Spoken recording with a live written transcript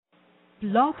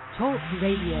Blog Talk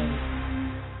Radio.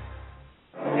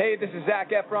 Hey, this is Zac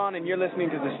Efron, and you're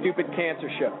listening to The Stupid Cancer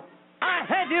Show. I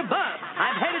hate you both.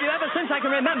 I've hated you ever since I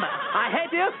can remember. I hate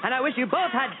you, and I wish you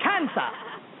both had cancer.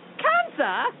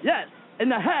 Cancer? Yes, in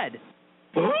the head.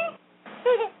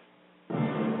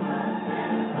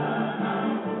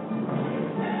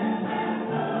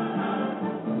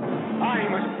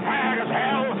 I'm as tired as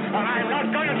hell, and I'm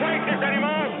not going to take this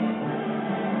anymore.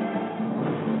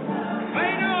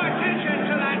 Pay no attention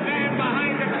to that man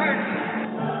behind the curtain.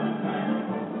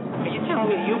 Are you telling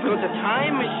me you built a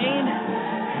time machine?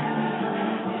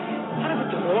 Out of a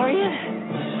DeLorean?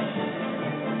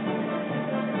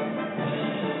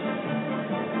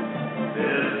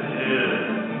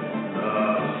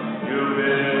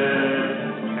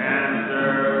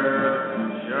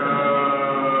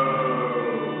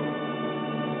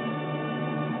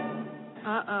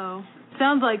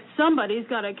 Sounds like somebody's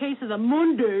got a case of the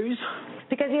Mondays.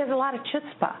 Because he has a lot of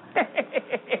chutzpah.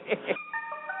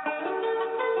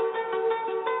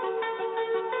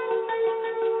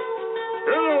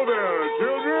 Hello there,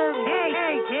 children.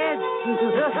 Hey, kids.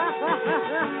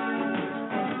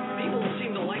 People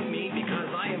seem to like me because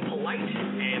I am polite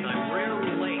and I'm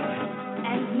rarely late.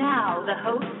 And now, the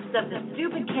hosts of The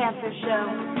Stupid Cancer Show,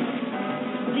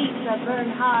 Lisa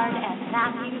Bernhard and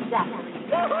Matthew Zachary.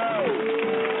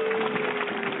 Woohoo!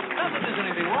 Not that there's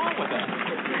anything wrong with that.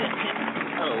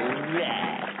 Oh,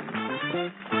 yeah.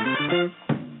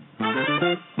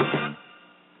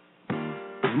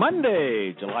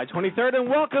 Monday, July 23rd, and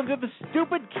welcome to The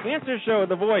Stupid Cancer Show,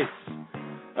 the voice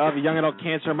of young adult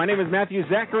cancer. My name is Matthew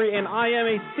Zachary, and I am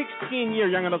a 16-year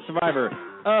young adult survivor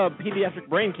of pediatric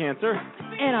brain cancer.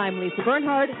 And I'm Lisa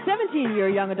Bernhard, 17-year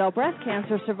young adult breast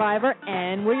cancer survivor,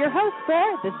 and we're your hosts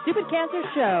for The Stupid Cancer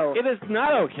Show. It is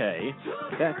not okay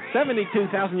that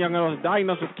 72,000 young adults are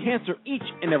diagnosed with cancer each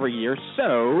and every year,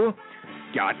 so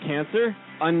got cancer,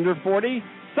 under 40,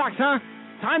 sucks, huh?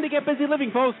 Time to get busy living,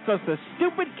 folks, because The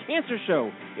Stupid Cancer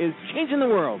Show is changing the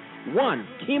world, one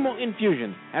chemo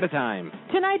infusion at a time.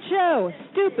 Tonight's show,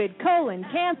 Stupid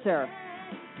Cancer.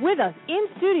 With us in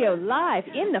studio, live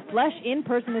in the flesh, in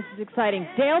person, this is exciting,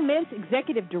 Dale Mintz,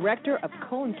 Executive Director of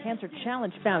Colon Cancer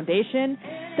Challenge Foundation,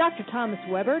 Dr. Thomas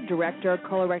Weber, Director,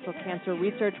 Colorectal Cancer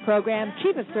Research Program,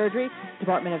 Chief of Surgery,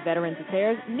 Department of Veterans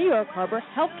Affairs, New York Harbor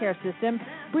Healthcare System,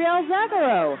 Brielle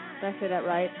Zaggaro. Did I say that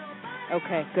right?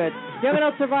 Okay, good. Young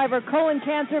adult survivor, colon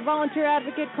cancer, volunteer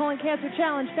advocate, Colon Cancer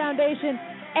Challenge Foundation,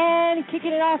 and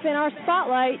kicking it off in our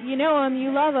spotlight, you know him,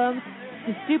 you love him,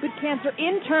 the Stupid Cancer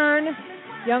intern,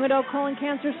 young adult colon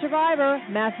cancer survivor,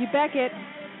 Matthew Beckett.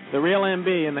 The real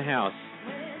MB in the house.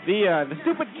 The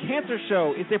Stupid Cancer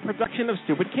Show is a production of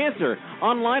Stupid Cancer.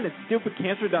 Online at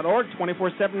stupidcancer.org,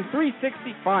 24/7,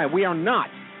 365. We are not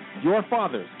your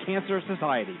father's cancer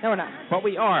society. No, we're not. But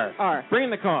we are bringing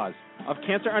the cause of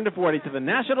cancer under 40 to the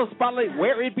national spotlight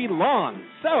where it belongs.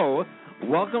 So,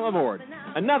 welcome aboard.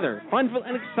 Another fun-filled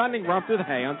and exciting romp through the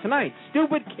hay on tonight's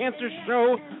Stupid Cancer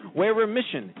Show, where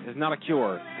remission is not a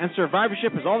cure and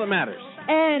survivorship is all that matters.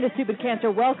 And a Stupid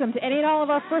Cancer welcome to any and all of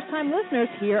our first-time listeners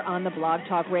here on the Blog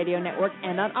Talk Radio Network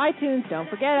and on iTunes. Don't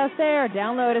forget us there.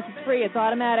 Download us. It's free. It's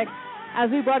automatic. As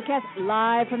we broadcast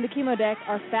live from the Chemo Deck,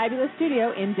 our fabulous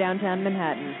studio in downtown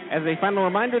Manhattan. As a final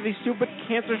reminder, the Stupid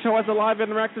Cancer Show has a live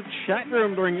interactive chat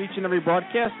room during each and every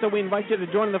broadcast, so we invite you to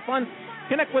join the fun,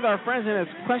 connect with our friends, and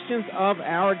ask questions of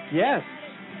our guests.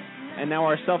 And now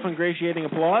our self-ingratiating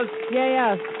applause.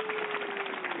 Yeah.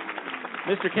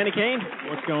 Mr. Kenny Kane.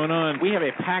 What's going on? We have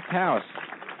a packed house.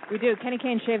 We do. Kenny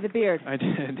Kane shaved the beard. I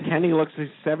did. Kenny looks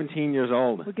 17 years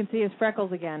old. We can see his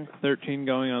freckles again. 13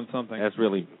 going on something. That's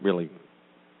really, really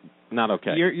not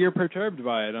okay. You're perturbed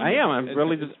by it. I am. I'm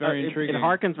really just very intriguing. It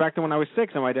harkens back to when I was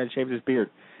 6 and my dad shaved his beard,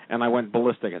 and I went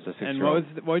ballistic as a 6-year-old.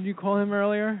 And what did you call him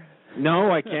earlier?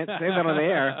 No, I can't say that on the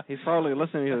air. He's probably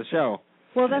listening to the show.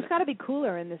 Well, that's got to be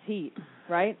cooler in this heat,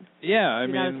 right? Yeah, I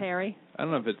mean, not as hairy. I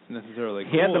don't know if it's necessarily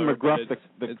He had the cooler, McGruff,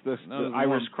 the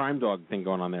Irish crime dog thing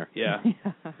going on there. Yeah.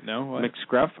 No? What?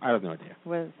 McScruff? I have no idea.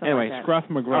 Anyway, like Scruff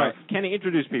McGruff. All right, Kenny,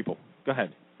 introduce people. Go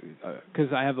ahead.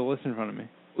 Because I have the list in front of me.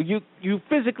 Well, you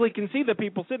physically can see the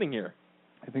people sitting here.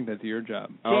 I think that's your job.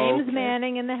 James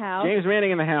Manning in the house. James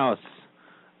Manning in the house.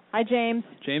 Hi, James.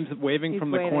 James waving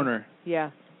from the corner.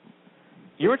 Yeah.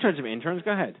 You're in charge of interns.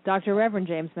 Go ahead. Dr. Reverend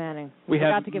James Manning. We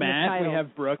have to give Matt, him we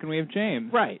have Brooke, and we have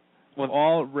James. Right. Well,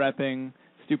 all repping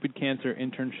Stupid Cancer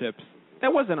internships.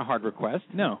 That wasn't a hard request.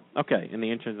 No. Okay, and the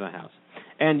interns in the house.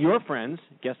 And your friends,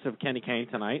 guests of Kenny Kane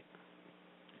tonight.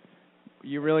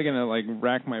 You're really going to,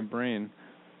 rack my brain.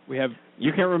 We have...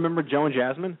 You can't remember Joe and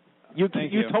Jasmine? You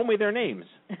Thank told me their names.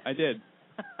 I did.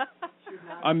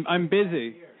 I'm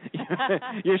busy.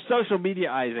 You're social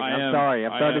media-izing. I'm sorry.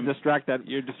 I'm sorry to distract that.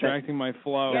 You're distracting my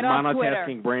flow. Get The off monotasking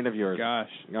Twitter. brain of yours. Gosh.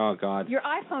 Oh, God. Your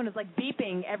iPhone is like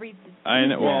beeping every 2 I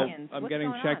know. Well, seconds. I'm What's getting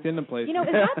going checked on? into places. You know,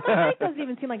 my mic doesn't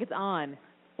even seem like it's on.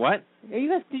 What? Did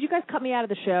you guys cut me out of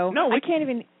the show? No, I can't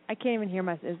even hear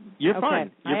myself. You're okay.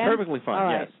 fine. You're I am? perfectly fine. All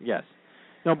right. Yes.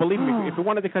 No, believe me, if we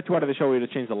wanted to cut you out of the show, we would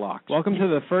have changed the locks. Welcome to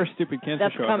the first Stupid Cancer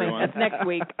That's Show, coming. everyone. That's next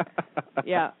week.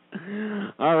 Yeah.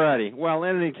 All righty. Well,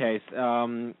 in any case,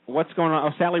 what's going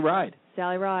on? Oh, Sally Ride.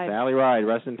 Sally Ride. Sally Ride,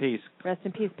 rest in peace. Rest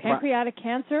in peace. Pancreatic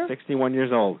cancer. 61 years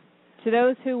old. To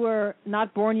those who were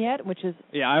not born yet, which is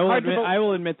Yeah, I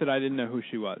will admit that I didn't know who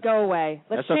she was. go away.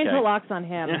 Let's That's change okay. the locks on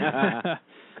him.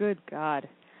 Good God.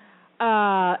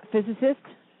 Physicist.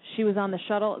 She was on the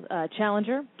shuttle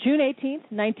Challenger, June 18th,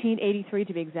 1983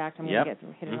 to be exact. I'm going to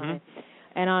hit it on it.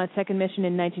 And on its second mission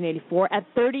in 1984. At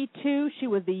 32, she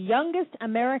was the youngest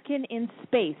American in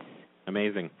space.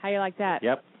 Amazing. How you like that?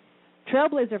 Yep.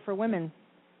 Trailblazer for women.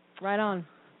 Right on.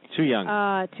 Too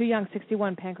young. Too young,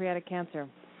 61, pancreatic cancer.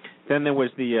 Then there was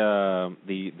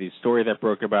the story that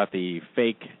broke about the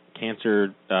fake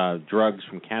cancer drugs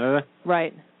from Canada.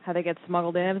 Right. How they get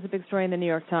smuggled in. It was a big story in the New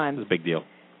York Times. It was a big deal.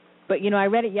 But, I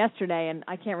read it yesterday, and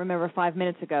I can't remember 5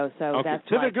 minutes ago, so Okay, that's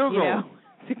to the like, Google.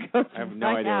 to go I have no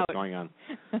find idea out. what's going on.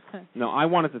 No, I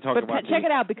wanted to talk But about check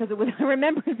it out, because I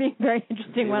remember it being very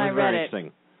interesting when I read it.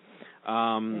 Interesting.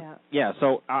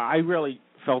 So I really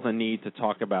felt a need to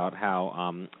talk about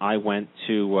how I went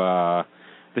to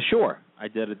the shore. I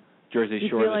did a Jersey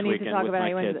Shore this weekend to talk with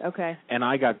about my kids. Okay. And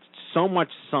I got so much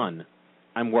sun,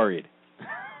 I'm worried.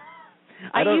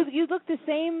 You look the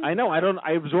same. I know.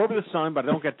 I absorb the sun, but I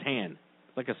don't get tan.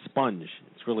 It's like a sponge.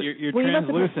 It's really. You're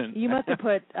translucent. You must have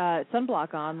put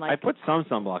sunblock on. I put some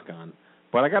sunblock on,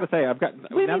 but I got to say, I've got.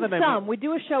 We now mean that some. We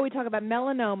do a show. We talk about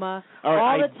melanoma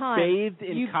all the time. I bathed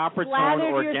in you copper tone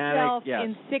slathered organic. yourself Yes.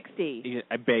 in 60.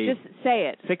 I bathed. Just say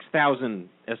it. 6,000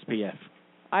 SPF.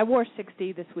 I wore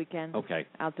 60 this weekend. Okay.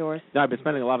 Outdoors. No, I've been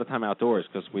spending a lot of time outdoors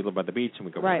because we live by the beach and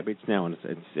we go by the beach now, and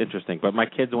it's interesting. But my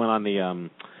kids went on the.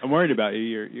 I'm worried about you.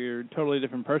 You're a totally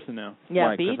different person now. Yeah,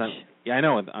 right, beach. I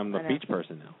know. I'm a beach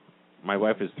person now. My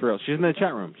wife is thrilled. She's in the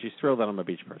chat room. She's thrilled that I'm a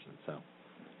beach person. So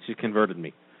she converted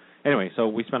me. Anyway, so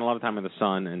we spent a lot of time in the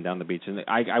sun and down the beach, and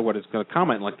I was going to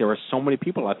comment, like, there are so many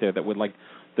people out there that would, like,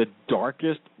 the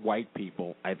darkest white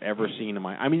people I've ever seen in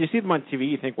my... I mean, you see them on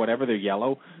TV, you think, whatever, they're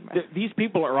yellow. These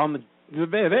people are on the...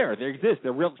 They're there. They exist.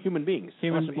 They're real human beings.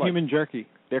 Human jerky.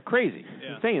 They're crazy.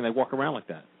 Yeah. It's insane. They walk around like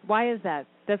that. Why is that?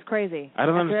 That's crazy. I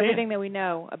don't After understand. everything that we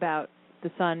know about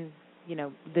the sun,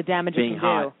 the damage Being it can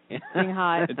hot. do. Being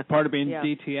hot. It's part of being Yeah.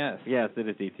 DTS. Yes, it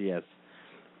is DTS.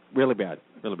 Really bad.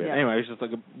 Really bad. Yeah. Anyway, I was just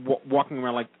like walking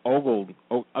around like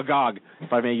agog,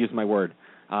 if I may use my word,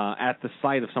 at the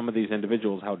sight of some of these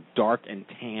individuals, how dark and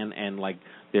tan and like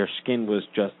their skin was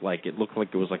just like, it looked like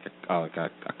it was like a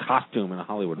costume in a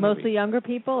Hollywood movie. Mostly younger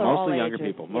people or Mostly all younger ages?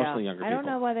 people. Mostly younger I don't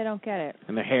people. know why they don't get it.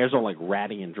 And their hair's all like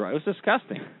ratty and dry. It was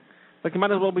disgusting. Like they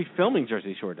might as well be filming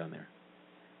Jersey Shore down there.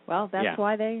 Well, that's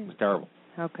why they... It was terrible.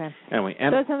 Okay. Anyway, So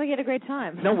it sounds like you had a great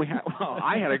time. No,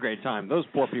 I had a great time. Those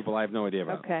poor people, I have no idea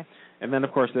about. Okay. And then,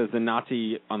 of course, there's the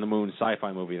Nazi on the Moon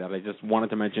sci-fi movie that I just wanted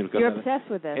to mention because You're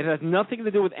obsessed with this. it has nothing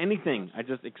to do with anything. I'm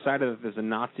just excited that there's a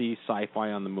Nazi sci-fi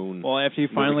on the moon. Well, after you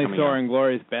movie finally coming saw out.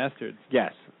 Inglourious Bastards.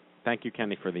 Yes. Thank you,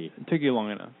 Kenny, for the... It took you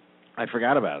long enough. I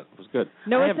forgot about it. It was good.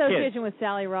 No I have association kids. with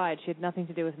Sally Ride. She had nothing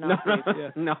to do with No,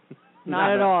 Nazis. no.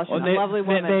 Not at all. She's a lovely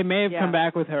woman. They may have Yeah. come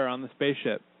back with her on the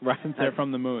spaceship since they're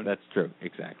from the moon. That's true.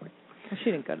 Exactly. Well,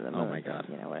 she didn't go to the moon. Oh, my God.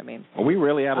 You know what I mean. Are we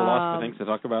really out of lots of things to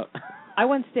talk about? I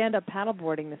went stand-up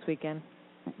paddleboarding this weekend.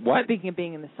 What? Speaking of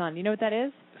being in the sun. You know what that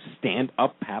is?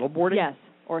 Stand-up paddleboarding? Yes.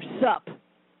 Or SUP,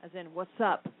 as in what's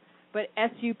up. But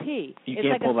S-U-P. You it's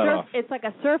can't like pull a that off. It's like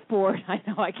a surfboard. I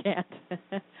know I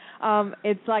can't.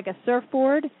 It's like a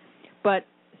surfboard, but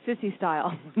sissy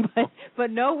style.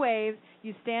 but no waves.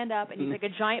 You stand up and you take a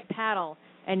giant paddle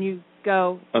and you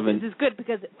go. This is good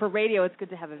because for radio it's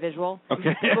good to have a visual.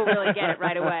 Okay. People really get it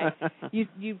right away.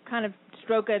 You kind of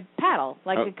stroke a paddle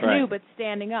like a canoe, but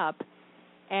standing up,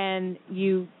 and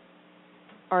you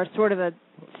are sort of a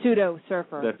pseudo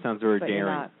surfer. That sounds very but you're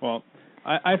daring. not. Well,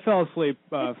 I fell asleep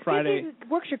Friday. It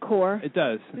works your core. It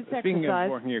does. It's Speaking exercise.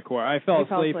 of working your core, I fell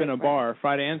asleep in a bar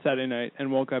Friday and Saturday night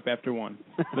and woke up after 1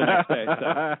 the next day.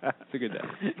 So it's a good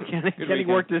day. Kenny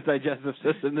worked his digestive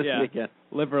system this weekend.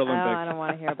 Liver Oh, Olympics. I don't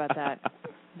want to hear about that.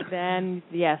 Then,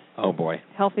 yes. Oh, boy.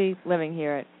 Healthy living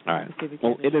here at All right. the Stupid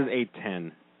Well, Cancer it is Show.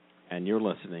 8:10, and you're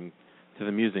listening to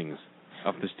the musings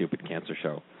of the Stupid Cancer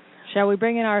Show. Shall we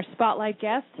bring in our spotlight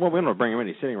guest? Well, we don't bring him in.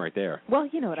 He's sitting right there. Well,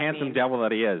 you know what Handsome I mean. devil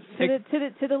that he is.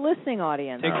 To the listening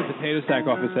audience. Take the potato sack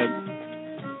off his head.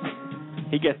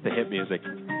 He gets the hip music.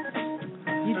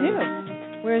 You do.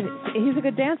 He's a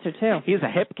good dancer, too. He's a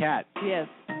hip cat. He is.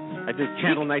 I just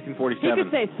channeled 1947. He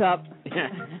could say sup.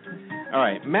 All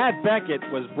right. Matt Beckett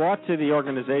was brought to the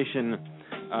organization,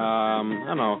 I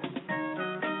don't know,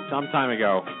 some time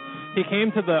ago. He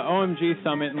came to the OMG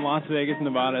Summit in Las Vegas,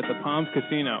 Nevada at the Palms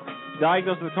Casino.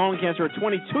 Diagnosed with colon cancer at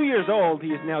 22 years old. He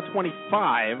is now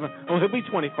 25. Well, he'll be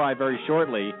 25 very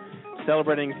shortly,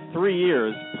 celebrating 3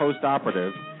 years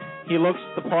post-operative. He looks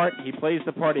the part, he plays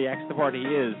the part, he acts the part, he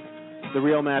is the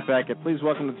real Matt Beckett. Please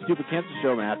welcome to the Stupid Cancer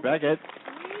Show, Matt Beckett.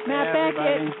 Matt Beckett.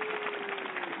 Everybody.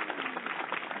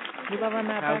 We love our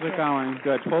Matt How's Beckett. it going?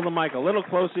 Good. Pull the mic a little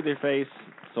closer to your face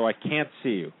so I can't see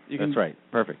you. That's right.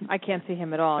 Perfect. I can't see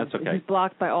him at all. That's okay. He's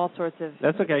blocked by all sorts of...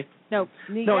 That's okay. No,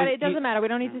 it doesn't matter. We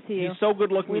don't need to see you. He's so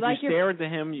good looking, We if like you stare into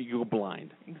him, you go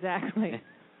blind. Exactly.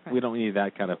 We don't need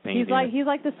that kind of pain. He's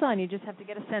like the sun. You just have to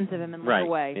get a sense of him and look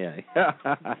away. Yeah.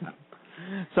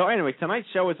 So anyway, tonight's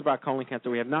show is about colon cancer.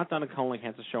 We have not done a colon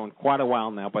cancer show in quite a while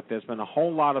now, but there's been a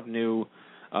whole lot of new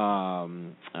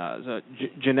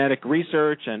genetic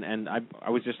research, and I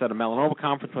was just at a melanoma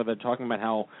conference where they're talking about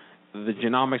how the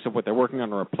genomics of what they're working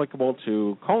on are applicable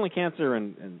to colon cancer,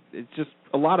 and it's just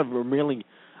a lot of really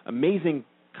amazing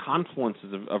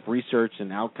confluences of research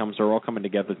and outcomes are all coming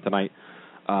together tonight.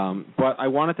 But I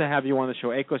wanted to have you on the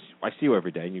show, A, because I see you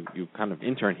every day, and you kind of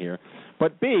intern here.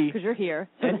 But B... Because you're here.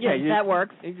 And that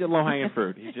works. You're low-hanging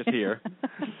fruit. He's just here.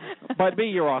 But B,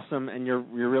 you're awesome, and you're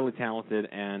really talented,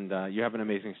 and you have an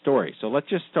amazing story. So let's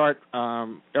just start.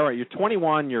 All right, you're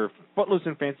 21, you're footloose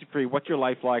and fancy-free. What's your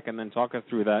life like? And then talk us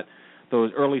through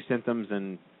those early symptoms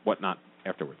and whatnot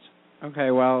afterwards. Okay,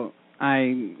 well,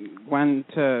 I went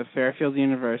to Fairfield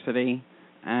University,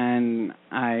 and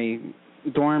I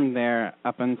dormed there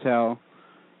up until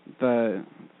the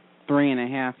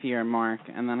 3.5-year mark,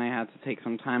 and then I had to take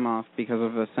some time off because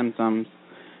of the symptoms.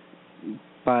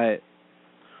 But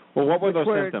what were those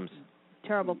symptoms?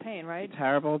 Terrible pain, right?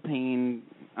 Terrible pain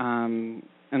in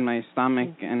my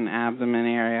stomach and abdomen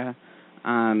area,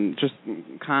 just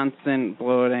constant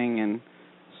bloating and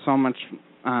so much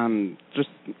just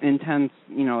intense,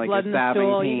 like blood a stabbing in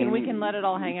the stool. pain. We can let it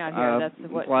all hang out here.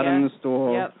 That's what. Blood in the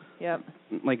stool. Yep.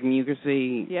 Like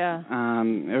mucousy. Yeah.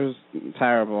 It was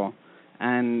terrible,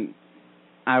 and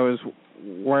I was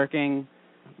working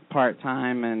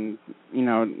part-time and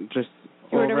just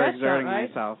overexerting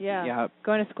myself. Yeah.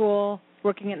 Going to school,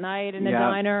 working at night in a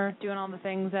diner, doing all the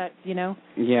things that a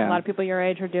lot of people your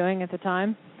age were doing at the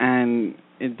time. And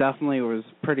it definitely was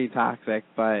pretty toxic,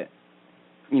 but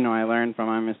I learned from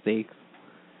my mistakes.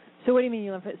 So what do you mean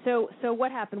you learned? So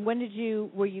what happened? When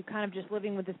were you kind of just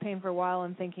living with this pain for a while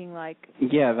and thinking like?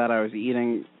 Yeah, that I was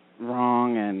eating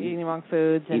wrong and eating the wrong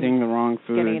foods and eating the wrong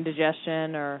foods, getting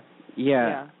indigestion or.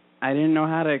 Yeah. I didn't know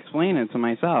how to explain it to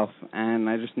myself, and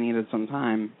I just needed some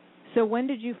time. So when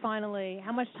did you finally?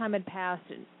 How much time had passed,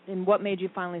 and what made you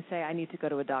finally say, "I need to go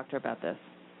to a doctor about this"?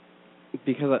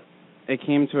 Because it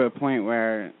came to a point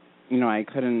where I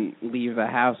couldn't leave the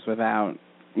house without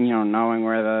knowing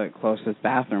where the closest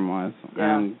bathroom was,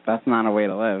 and that's not a way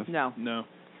to live. No.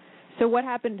 So what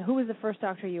happened? Who was the first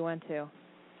doctor you went to?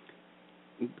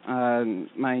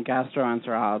 My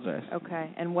gastroenterologist. Okay,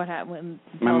 and what happened?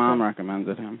 My mom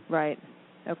recommended him. Right.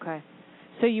 Okay.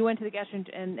 So you went to the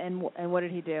gastroenterologist, and what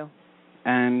did he do?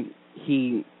 And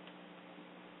he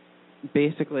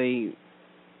basically,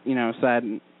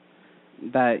 said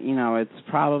that it's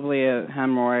probably a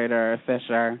hemorrhoid or a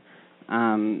fissure.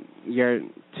 You're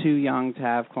too young to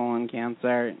have colon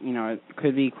cancer. It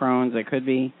could be Crohn's, it could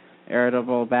be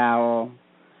irritable bowel,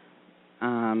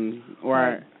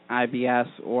 or IBS,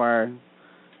 or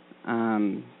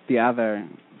the other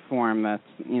form that's,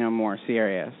 more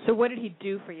serious. So what did he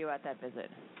do for you at that visit?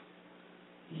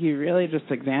 He really just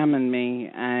examined me,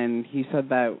 and he said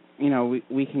that,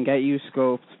 we can get you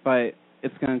scoped, but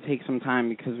it's going to take some time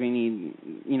because we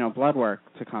need, blood work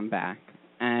to come back.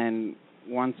 And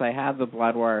once I had the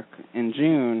blood work in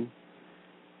June,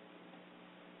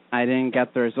 I didn't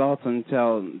get the results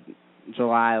until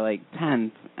July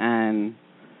 10th, and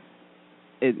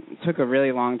it took a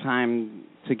really long time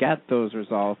to get those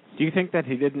results. Do you think that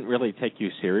he didn't really take you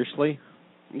seriously?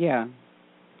 Yeah.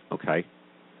 Okay.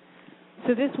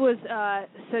 So this was,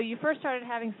 so you first started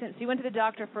having, so you went to the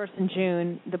doctor first in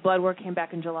June, the blood work came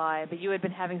back in July, but you had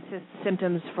been having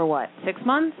symptoms for what, 6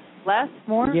 months? Less?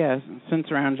 More? Yes, since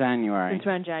around January. Since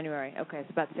around January. Okay, it's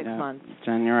about 6 months.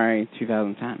 January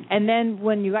 2010. And then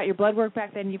when you got your blood work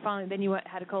back, then you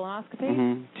had a colonoscopy?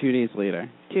 Mm-hmm. 2 days later.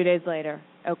 2 days later.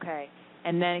 Okay.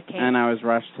 And then it came... And I was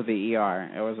rushed to the ER.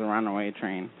 It was a runaway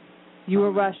train. You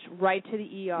were rushed right to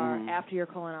the ER after your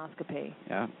colonoscopy.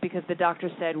 Yeah. Because the doctor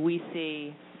said, we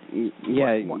see...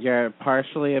 You're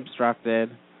partially obstructed.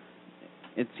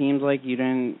 It seems like you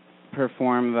didn't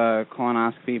perform the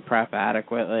colonoscopy prep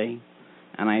adequately.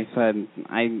 And I said,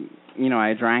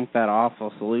 I drank that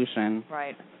awful solution.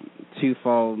 Right.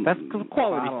 Twofold. That's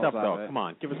quality stuff, though. It. Come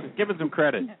on, give us some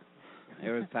credit. It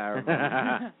was terrible.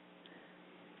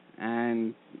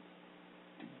 And,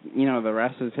 the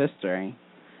rest is history.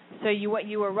 So you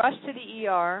were rushed to the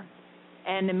ER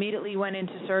and immediately went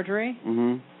into surgery?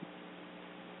 Mm-hmm.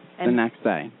 And the next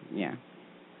day, yeah.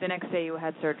 The next day you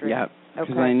had surgery? Yep.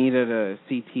 Because Okay. I needed a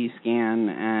CT scan,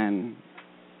 and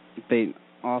they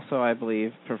also, I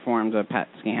believe, performed a PET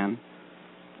scan.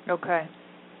 Okay.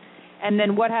 And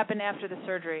then what happened after the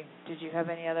surgery? Did you have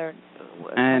any other...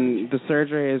 And the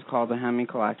surgery is called a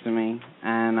hemicolectomy,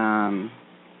 and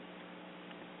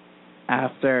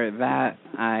after that,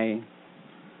 I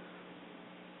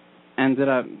ended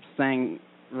up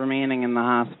remaining in the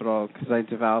hospital because I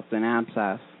developed an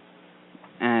abscess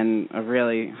and a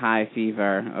really high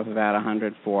fever of about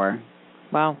 104.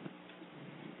 Wow.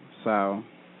 So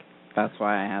that's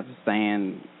why I had to stay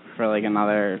in for like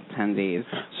another 10 days.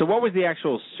 So what was the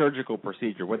actual surgical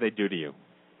procedure? What did they do to you?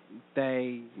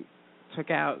 They took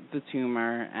out the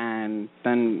tumor and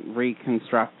then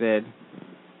reconstructed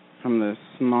from the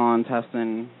small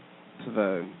intestine to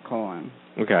the colon.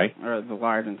 Okay. Or the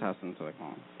large intestine to the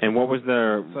colon. And what was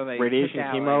the So they radiation, took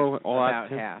out, chemo, like, all about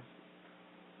that? half.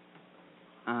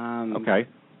 Okay.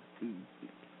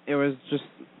 It was just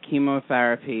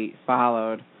chemotherapy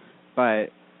followed, but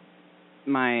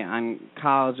my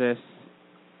oncologist,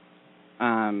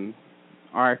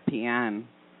 RPN,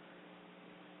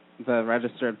 the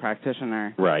registered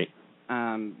practitioner, right,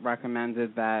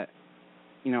 recommended that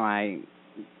I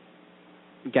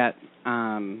get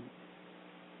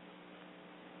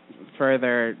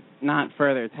not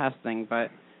further testing, but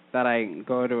that I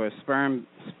go to a sperm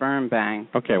bank.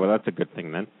 Okay, well that's a good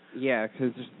thing then. Yeah,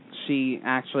 because she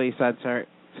actually said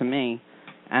to me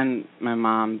and my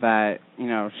mom that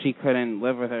she couldn't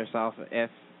live with herself if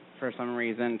for some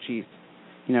reason she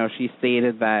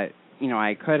stated that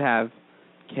I could have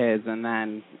kids, and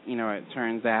then it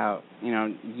turns out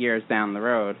years down the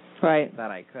road right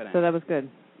that I couldn't. So that was good.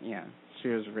 Yeah, she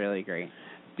was really great.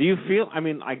 Do you feel,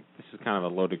 this is kind of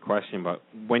a loaded question, but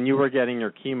when you were getting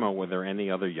your chemo, were there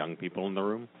any other young people in the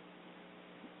room?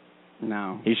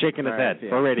 No. He's shaking his head few.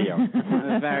 for radio.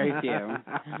 Very few.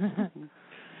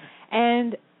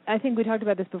 And I think we talked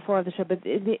about this before of the show, but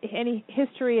any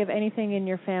history of anything in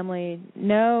your family?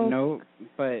 No? No,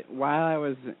 but while I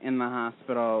was in the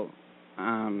hospital,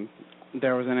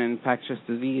 there was an infectious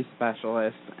disease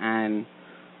specialist and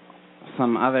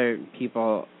some other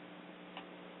people,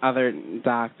 other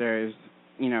doctors,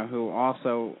 who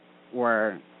also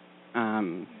were,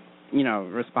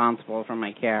 responsible for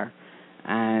my care.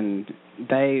 And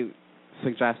they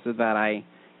suggested that I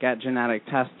get genetic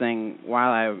testing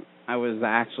while I was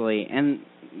actually in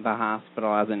the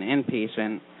hospital as an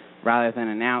inpatient rather than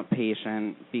an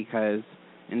outpatient because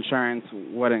insurance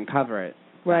wouldn't cover it.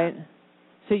 Right.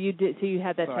 So you did. So you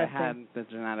had that so testing. I had the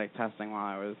genetic testing while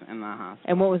I was in the hospital.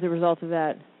 And what was the result of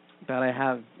that? That I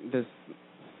have this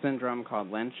syndrome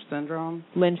called Lynch syndrome.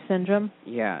 Lynch syndrome?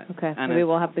 Yeah. Okay. And Maybe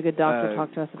we'll have the good doctor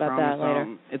talk to us about that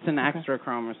later. It's an extra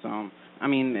chromosome.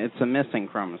 It's a missing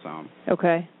chromosome.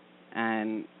 Okay.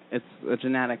 And it's a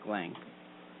genetic link.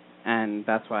 And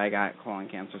that's why I got colon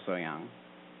cancer so young.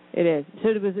 It is.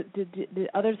 So did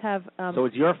others have... So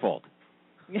it's your fault.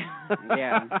 Yeah.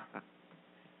 Yeah.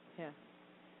 Yeah.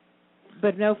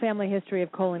 But no family history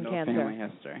of colon cancer. No family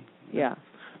history. Yeah.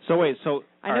 So wait,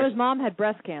 I know his mom had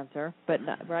breast cancer, but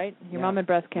not, right? Your mom had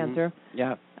breast cancer.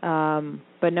 Yeah.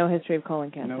 But no history of colon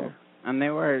cancer. No. And they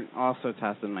were also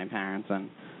tested, my parents,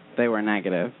 and they were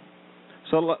negative.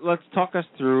 So let's talk us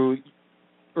through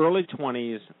early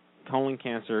 20s, colon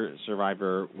cancer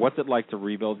survivor. What's it like to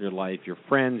rebuild your life, your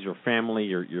friends, your family,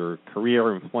 your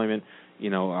career, employment,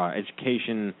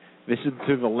 education? This is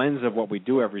through the lens of what we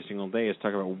do every single day, is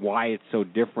talk about why it's so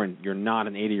different. You're not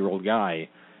an 80-year-old guy.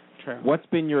 True. What's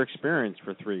been your experience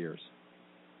for 3 years?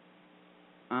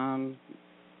 I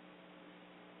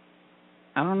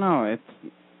don't know.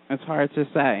 It's hard to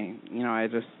say. I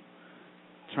just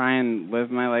try and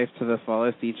live my life to the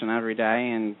fullest each and every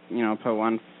day and, put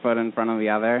one foot in front of the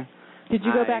other. Did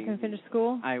you go back and finish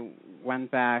school? I went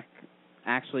back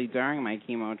actually during my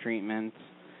chemo treatment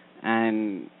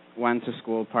and went to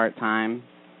school part-time.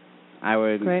 I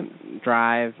would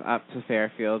drive up to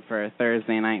Fairfield for a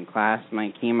Thursday night class.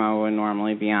 My chemo would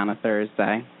normally be on a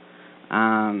Thursday.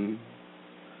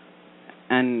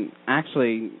 and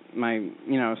actually,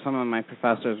 some of my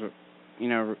professors,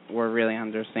 were really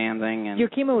understanding. And your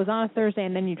chemo was on a Thursday,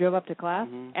 and then you drove up to class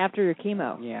after your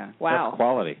chemo. Yeah. Wow. That's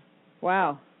quality.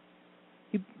 Wow.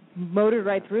 You motored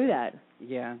right through that.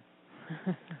 Yeah.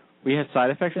 We had side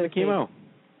effects of the chemo.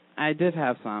 I did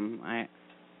have some.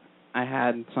 I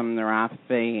had some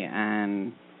neuropathy,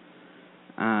 and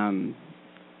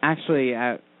actually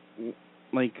at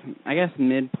I guess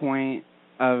midpoint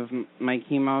of my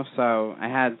chemo, so I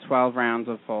had 12 rounds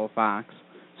of FOLFOX.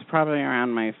 So probably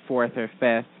around my 4th or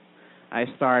 5th, I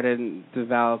started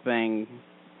developing,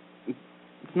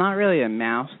 it's not really a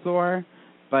mouth sore,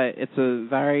 but it's a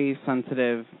very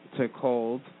sensitive to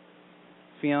cold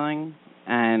feeling,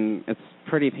 and it's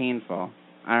pretty painful.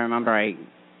 I remember I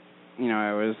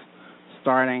was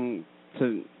starting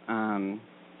to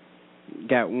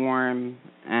get warm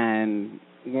and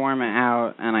warm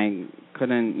out, and I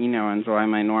couldn't, enjoy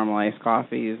my normal iced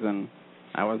coffees, and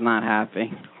I was not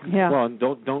happy. Yeah.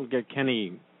 Well, don't get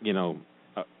Kenny, in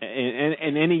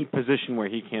any position where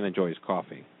he can't enjoy his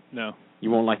coffee. No.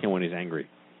 You won't like him when he's angry.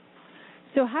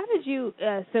 So how did you?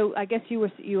 So I guess you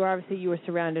were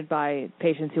surrounded by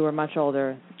patients who were much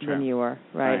older than you were,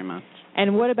 right? Very much.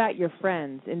 And what about your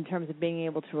friends in terms of being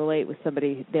able to relate with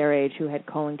somebody their age who had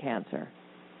colon cancer?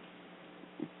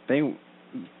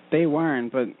 They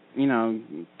weren't, but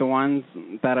the ones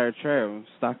that are true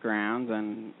stuck around,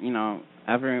 and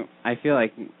I feel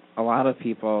like a lot of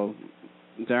people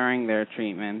during their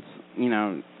treatments,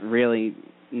 really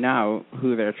know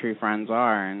who their true friends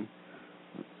are, and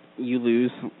you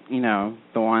lose, the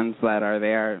ones that are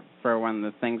there for when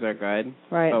the things are good.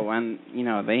 Right. But when,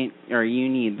 you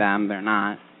need them, they're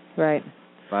not. Right.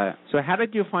 But so how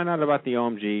did you find out about the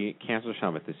OMG Cancer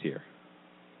Summit this year?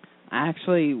 I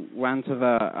actually went to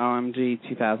the OMG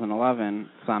 2011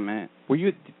 summit.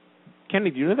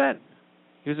 Kenny, do you know that?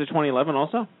 He was at 2011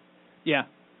 also? Yeah.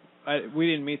 We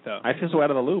didn't meet, though. I feel so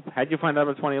out of the loop. How'd you find out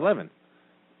about 2011?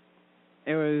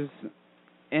 It was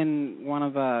in one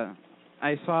of the...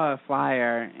 I saw a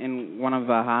flyer in one of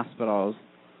the hospitals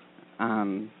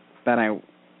that I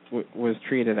was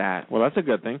treated at. Well, that's a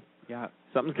good thing. Yeah.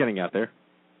 Something's getting out there.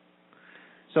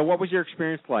 So what was your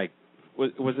experience like?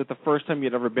 Was it the first time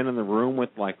you'd ever been in the room with,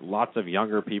 lots of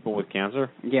younger people with cancer?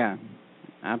 Yeah,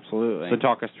 absolutely. So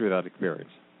talk us through that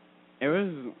experience. It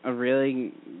was a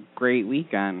really great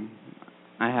weekend.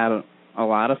 I had a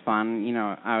lot of fun.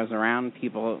 I was around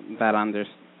people that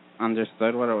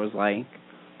understood what it was like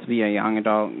to be a young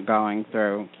adult going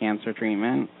through cancer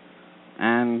treatment,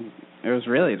 and it was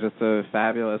really just a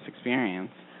fabulous experience.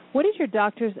 What did your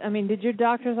doctors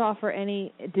offer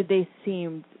any, did they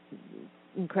seem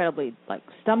incredibly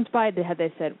stumped by it? Had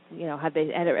they said, had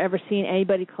they ever seen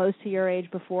anybody close to your age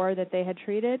before that they had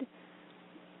treated?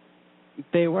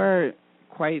 They were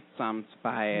quite stumped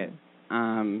by it.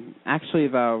 Actually,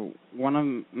 though, one of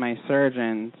my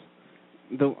surgeons,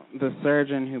 the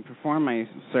surgeon who performed my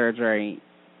surgery,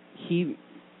 he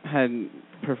had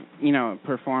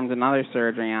performed another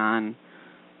surgery on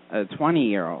a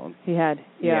 20-year-old. He had,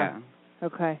 yeah.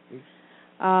 Okay.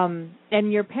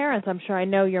 And your parents, I'm sure, I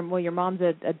know your mom's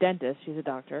a dentist. She's a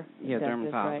doctor. Yeah,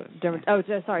 dentist,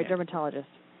 dermatologist. Right? Dermatologist.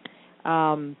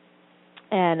 And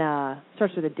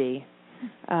starts with a D.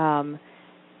 And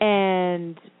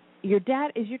is your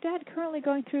dad currently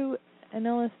going through an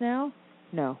illness now?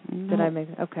 No. Did I make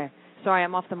it? Okay. Sorry,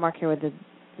 I'm off the mark here with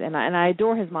and I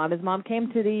adore his mom. His mom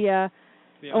came to the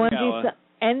OMG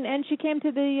and she came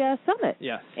to the summit.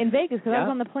 Yes. In Vegas because I was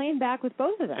on the plane back with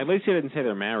both of them. At least you didn't say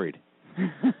they're married.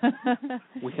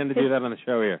 We tend to do that on the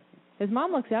show here. His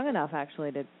mom looks young enough,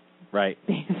 actually, to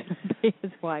be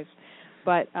his wife.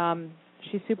 But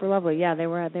she's super lovely. Yeah, they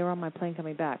were on my plane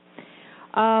coming back.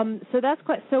 So that's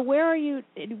quite. So where are you?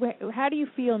 How do you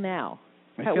feel now?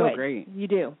 I feel great. You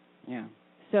do. Yeah.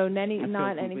 So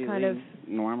not any kind of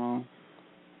normal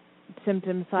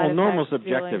symptoms, side effects. Well, normal's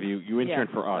subjective. Feelings. You interned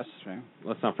for us. That's true.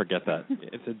 Let's not forget that.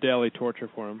 It's a daily torture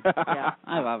for him. Yeah.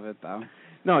 I love it though.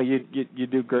 No, you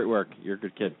do great work. You're a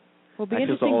good kid. Well, I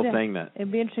feel so old saying that.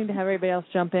 It'd be interesting to have everybody else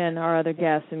jump in, our other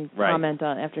guests, and comment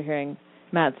on after hearing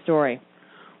Matt's story.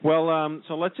 Well,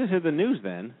 so let's just hit the news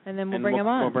then. And then we'll bring them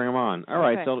on. We'll bring them on. All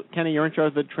right, so Kenny, you're in charge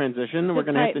of the transition. We're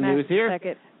going to hit the news here.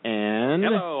 And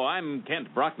hello, I'm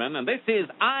Kent Brockman, and this is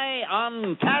Eye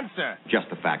on Cancer. Just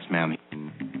the facts, ma'am.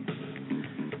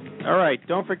 All right,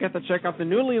 don't forget to check out the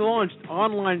newly launched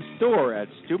online store at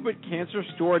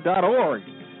stupidcancerstore.org.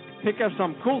 Pick up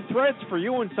some cool threads for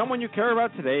you and someone you care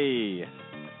about today.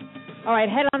 All right,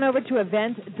 head on over to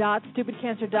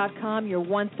event.stupidcancer.com, your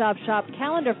one-stop shop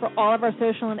calendar for all of our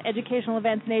social and educational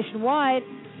events nationwide.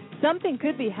 Something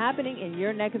could be happening in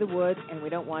your neck of the woods, and we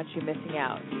don't want you missing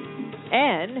out.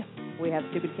 And we have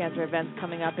Stupid Cancer events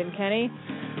coming up in Kenny.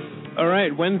 All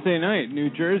right, Wednesday night,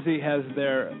 New Jersey has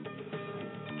their,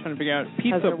 trying to figure out,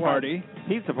 pizza party.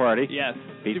 Pizza party? Yes.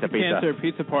 Pizza. Cancer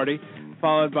pizza party,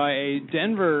 followed by a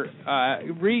Denver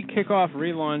kickoff,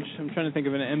 relaunch. I'm trying to think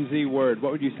of an MZ word.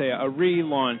 What would you say? A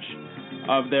relaunch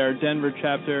of their Denver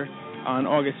chapter on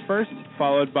August 1st,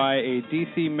 followed by a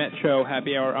DC Metro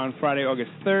happy hour on Friday,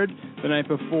 August 3rd, the night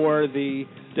before the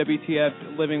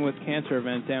WTF Living with Cancer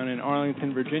event down in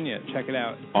Arlington, Virginia. Check it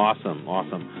out. Awesome.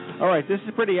 All right, this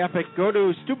is pretty epic. Go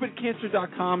to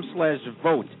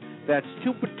stupidcancer.com/vote. That's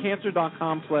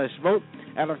stupidcancer.com/vote.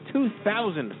 Out of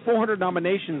 2,400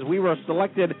 nominations, we were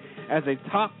selected as a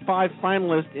top 5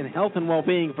 finalist in health and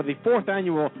well-being for the 4th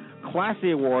annual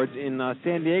Classy Awards in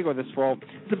San Diego this fall.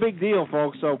 It's a big deal,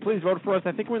 folks, so please vote for us.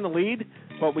 I think we're in the lead,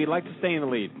 but we'd like to stay in the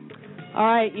lead. All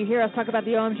right, you hear us talk about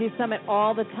the OMG Summit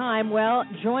all the time. Well,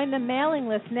 join the mailing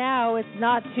list now. It's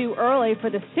not too early for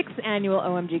the 6th annual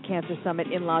OMG Cancer Summit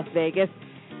in Las Vegas.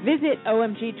 Visit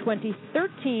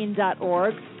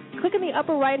omg2013.org. Click in the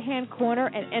upper right-hand corner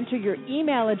and enter your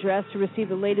email address to receive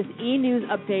the latest e-news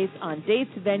updates on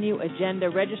dates, venue, agenda,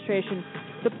 registration,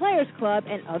 the Players Club,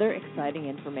 and other exciting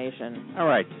information. All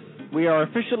right. We are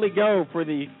officially go for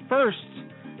the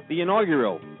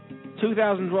inaugural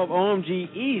 2012 OMG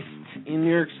East in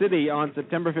New York City on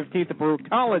September 15th at Baruch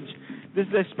College. This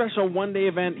is a special one-day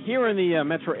event here in the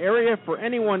metro area for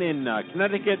anyone in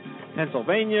Connecticut,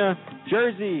 Pennsylvania,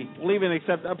 Jersey, we'll even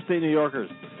accept upstate New Yorkers.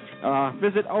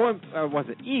 Visit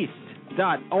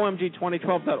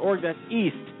east.omg2012.org. That's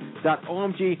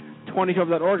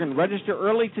east.omg2012.org and register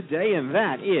early today, and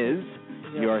that is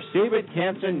your Stupid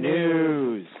Cancer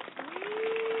News.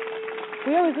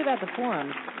 We always do that at the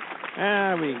forums.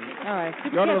 All right,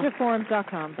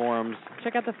 stupidcancerforums.com. Forums.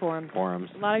 Check out the forums.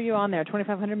 Forums. A lot of you on there,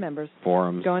 2,500 members.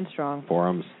 Forums. Going strong.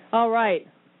 Forums. All right.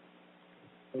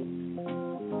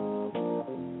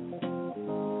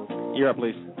 You're up,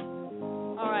 please.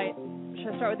 All right.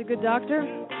 Should I start with the good doctor?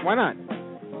 Why not?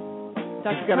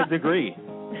 He's got a degree.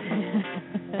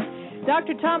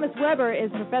 Dr. Thomas Weber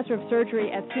is professor of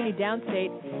surgery at SUNY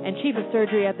Downstate and chief of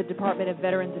surgery at the Department of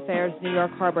Veterans Affairs New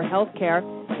York Harbor Healthcare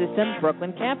System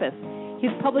Brooklyn campus.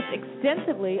 He's published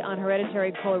extensively on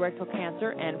hereditary colorectal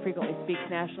cancer and frequently speaks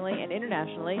nationally and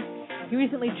internationally. He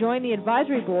recently joined the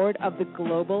advisory board of the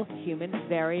Global Human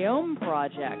Variome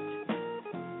Project.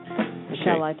 Okay.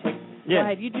 Shall I take? Yeah. Go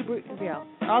ahead. You do Del.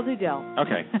 I'll do Del.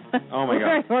 Okay. Oh, my We're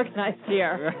God. very organized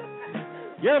here.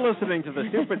 You're listening to the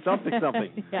Stupid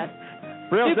Something. Yes.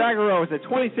 Brielle Zagarro is a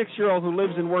 26-year-old who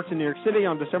lives and works in New York City.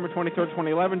 On December 23rd,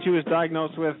 2011, she was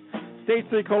diagnosed with stage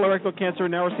 3 colorectal cancer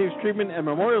and now receives treatment at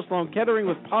Memorial Sloan Kettering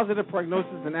with positive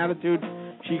prognosis and attitude.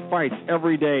 She fights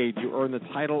every day to earn the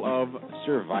title of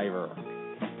survivor.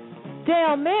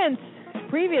 Dale Mintz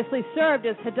previously served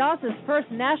as Hadassah's first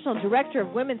National Director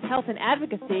of Women's Health and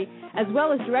Advocacy, as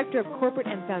well as Director of Corporate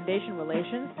and Foundation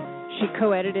Relations. She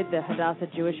co-edited the Hadassah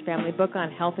Jewish Family Book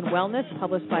on Health and Wellness,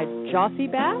 published by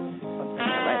Jossie Bass.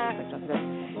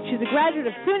 She's a graduate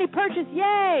of SUNY Purchase.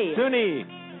 Yay! SUNY!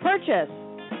 Purchase.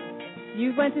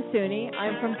 You went to SUNY.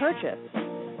 I'm from Purchase.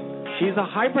 She's a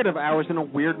hybrid of ours in a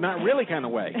weird, not really kind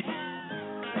of way.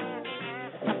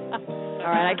 All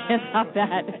right, I can't stop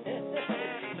that.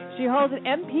 She holds an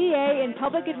MPA in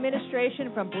Public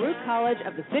Administration from Baruch College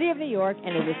of the City of New York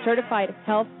and is a certified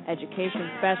health education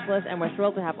specialist. And we're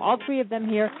thrilled to have all three of them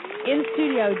here in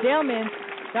studio. Dale Mintz,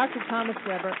 Dr. Thomas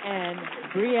Weber, and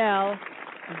Brielle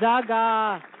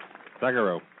Zagarro.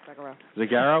 Zagarro?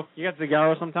 You got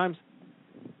Zagarro sometimes?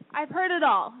 I've heard it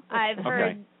all. I've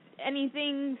heard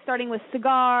anything starting with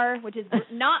cigar, which is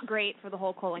not great for the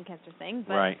whole colon cancer thing,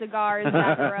 but right. Cigars,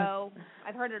 Zagarro,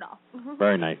 I've heard it all.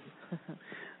 Very nice.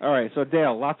 All right, so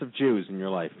Dale, lots of Jews in your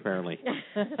life, apparently.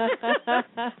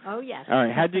 Oh, yes. All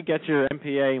right, how did you get your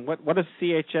MPA? What does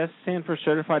CHS stand for?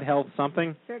 Certified Health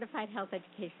something? Certified Health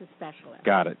Education Specialist.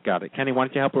 Got it. Kenny, why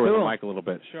don't you help her with the mic a little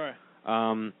bit? Sure.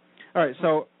 All right,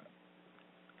 so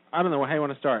I don't know how you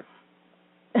want to start.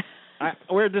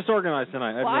 We're disorganized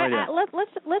tonight. I have no idea.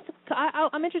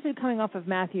 I'm interested in coming off of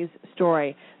Matthew's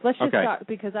story. Let's just start,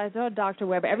 because I saw Dr.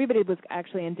 Weber. Everybody was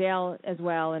actually, and Dale as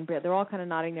well, and they're all kind of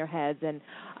nodding their heads. And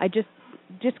I just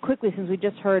quickly, since we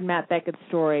just heard Matt Beckett's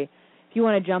story, if you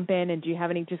want to jump in, and do you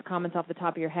have any just comments off the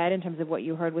top of your head in terms of what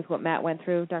you heard with what Matt went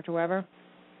through, Dr. Weber?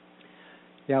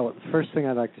 Yeah, well, the first thing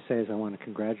I'd like to say is I want to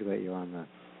congratulate you on the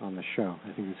show.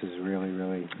 I think this is really,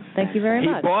 really Thank you very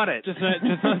much. He bought it. Just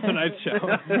on tonight's show.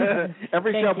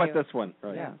 Every Thank show you. but this one.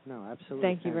 Right. Yeah, no, absolutely.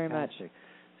 Thank you very much.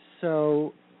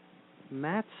 So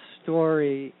Matt's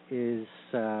story is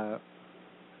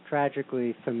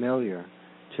tragically familiar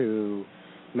to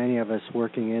many of us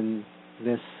working in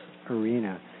this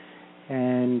arena.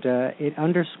 And it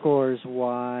underscores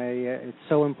why it's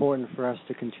so important for us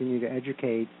to continue to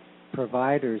educate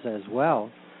providers as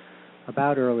well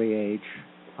about early age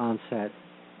onset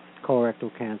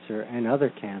colorectal cancer and other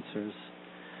cancers.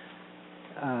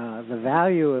 The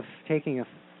value of taking a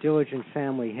diligent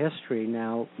family history.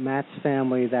 Now, Matt's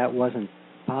family, that wasn't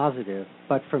positive,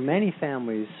 but for many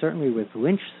families, certainly with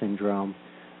Lynch syndrome,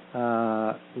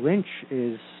 Lynch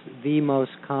is the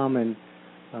most common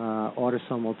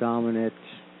autosomal dominant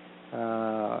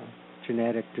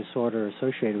genetic disorder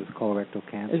associated with colorectal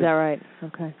cancer. Is that right?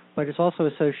 Okay. But it's also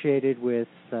associated with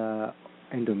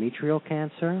endometrial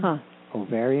cancer,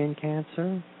 ovarian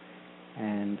cancer,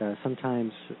 and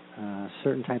sometimes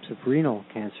certain types of renal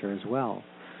cancer as well.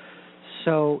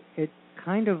 So it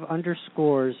kind of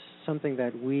underscores something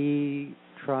that we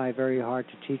try very hard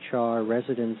to teach our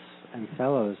residents and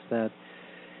fellows, that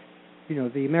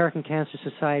the American Cancer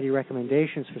Society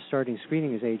recommendations for starting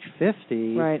screening is age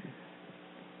 50, right,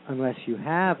 unless you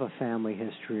have a family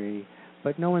history.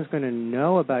 But no one's going to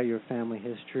know about your family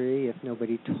history if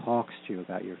nobody talks to you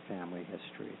about your family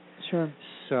history. Sure.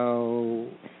 So.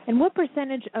 And what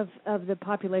percentage of the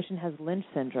population has Lynch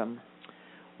syndrome?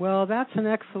 Well, that's an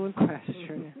excellent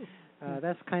question.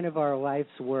 That's kind of our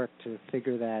life's work to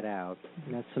figure that out.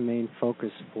 And that's the main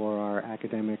focus for our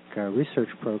academic research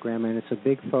program, and it's a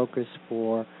big focus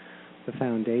for the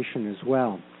foundation as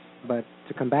well. But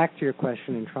to come back to your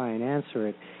question and try and answer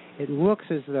it, it looks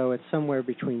as though it's somewhere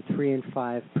between 3 and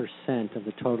 5% of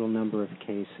the total number of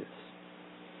cases.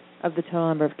 Of the total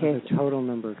number of cases? Of the total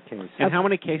number of cases. And how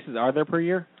many cases are there per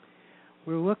year?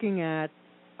 We're looking at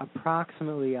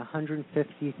approximately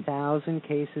 150,000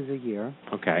 cases a year.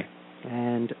 Okay.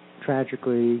 And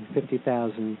tragically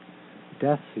 50,000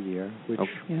 deaths a year, which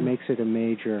makes it a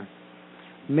major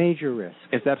risk.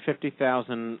 Is that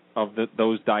 50,000 of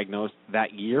those diagnosed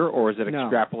that year, or is it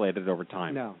extrapolated over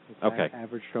time? No, it's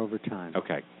averaged over time.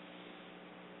 Okay.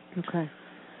 Okay.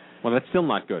 Well, that's still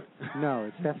not good. No,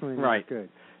 it's definitely not good.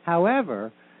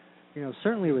 However,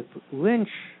 certainly with Lynch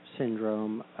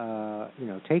syndrome,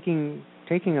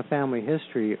 taking a family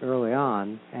history early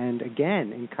on, and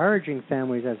again, encouraging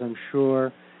families, as I'm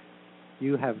sure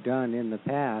you have done in the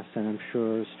past, and I'm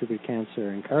sure Stupid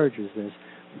Cancer encourages this,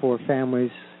 for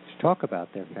families to talk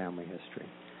about their family history.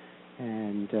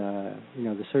 And,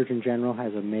 the Surgeon General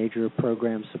has a major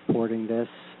program supporting this,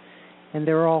 and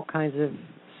there are all kinds of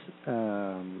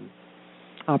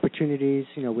opportunities.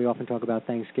 We often talk about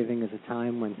Thanksgiving as a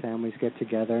time when families get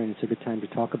together, and it's a good time to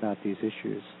talk about these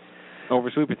issues.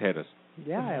 Over sweet potatoes.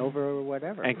 Yeah, over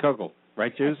whatever. And kugel,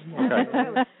 right, Jews?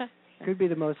 Okay. Could be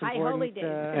the most important.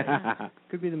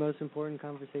 Could be the most important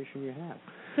conversation you have.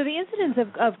 So the incidence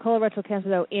of colorectal cancer,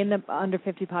 though, in the under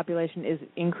 50 population is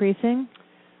increasing.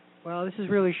 Well, this is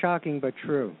really shocking, but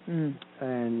true.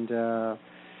 And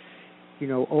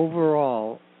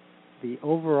overall, the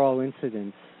overall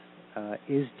incidence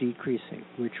is decreasing,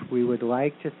 which we would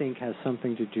like to think has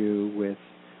something to do with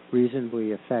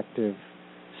reasonably effective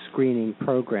screening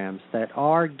programs that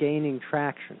are gaining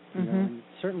traction. And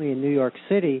certainly in New York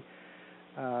City,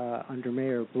 under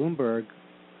Mayor Bloomberg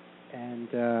and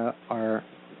our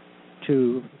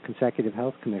two consecutive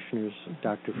health commissioners,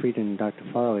 Dr. Frieden and Dr.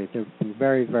 Farley, there have been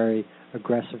very, very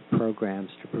aggressive programs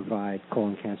to provide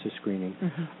colon cancer screening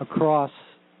across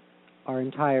our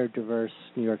entire diverse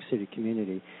New York City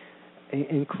community,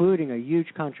 including a huge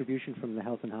contribution from the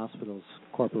Health and Hospitals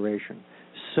Corporation.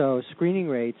 So screening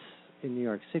rates in New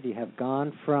York City have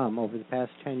gone from, over the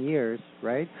past 10 years,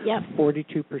 right? Yep.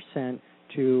 42%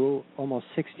 to almost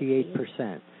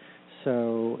 68%.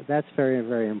 So that's very,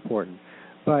 very important.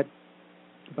 But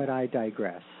I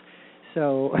digress.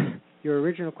 So your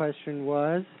original question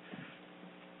was?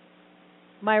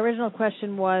 My original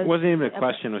question was... It wasn't even a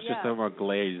question. It was just about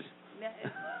glaze.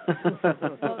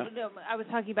 Well, no, I was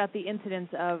talking about the incidence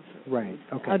of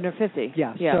under 50.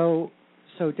 Yeah.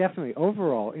 So definitely,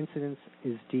 overall incidence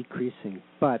is decreasing,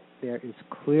 but there is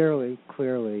clearly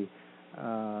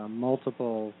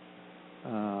multiple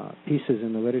pieces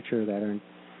in the literature that are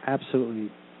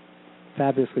absolutely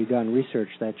fabulously done research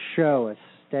that show a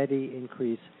steady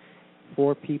increase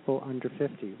for people under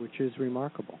 50, which is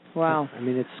remarkable. Wow. I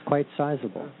mean, it's quite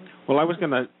sizable. Well, I was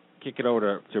going to kick it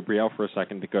over to Brielle for a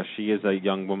second, because she is a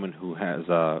young woman who has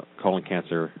colon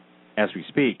cancer as we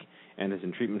speak and is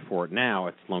in treatment for it now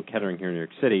at Sloan Kettering here in New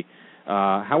York City.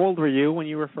 How old were you when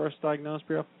you were first diagnosed,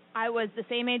 Brielle? I was the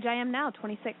same age I am now,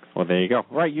 26. Well, there you go.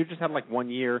 Right, you just had like 1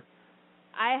 year.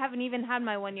 I haven't even had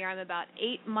my 1 year. I'm about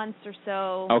 8 months or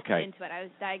so into it. I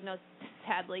was diagnosed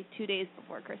sadly, 2 days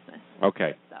before Christmas.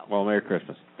 Okay. So. Well, Merry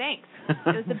Christmas. Thanks. It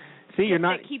was the See, you're gift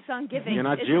not. that keeps on giving. You're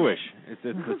not isn't Jewish. It?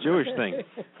 It's a Jewish thing.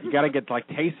 You got to get like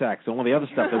Tay-Sachs and all the other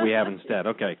stuff that we have instead.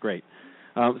 Okay, great.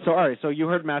 So all right. So you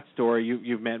heard Matt's story.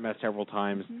 You've met Matt several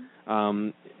times. Mm-hmm.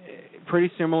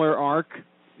 Pretty similar arc.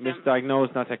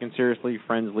 Misdiagnosed, not taken seriously,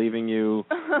 friends leaving you,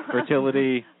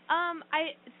 fertility.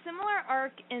 Similar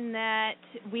arc in that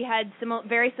we had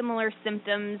very similar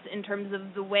symptoms in terms of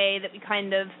the way that we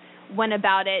kind of went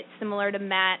about it. Similar to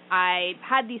Matt, I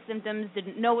had these symptoms,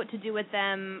 didn't know what to do with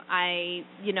them. I,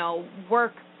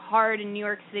 work hard in New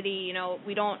York City.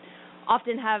 We don't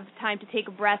often have time to take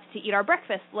a breath to eat our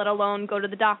breakfast, let alone go to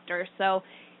the doctor. So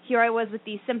here I was with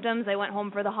these symptoms. I went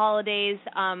home for the holidays.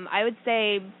 I would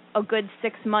say a good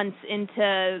 6 months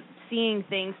into seeing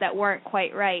things that weren't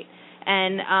quite right.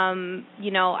 And,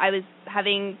 I was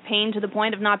having pain to the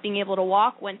point of not being able to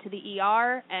walk, went to the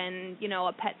ER, and,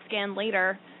 a PET scan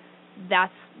later,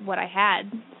 that's what I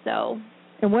had. So.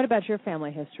 And what about your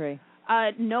family history?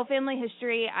 No family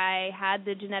history. I had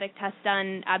the genetic test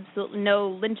done, absolutely no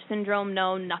Lynch syndrome,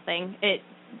 no nothing.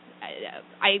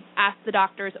 I asked the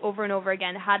doctors over and over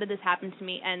again, how did this happen to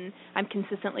me? And I'm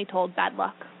consistently told bad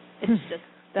luck. It's just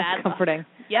That's bad comforting. luck.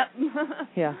 Yep.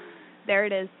 Yeah. There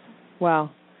it is. Wow.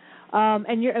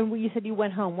 And you said you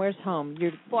went home. Where's home?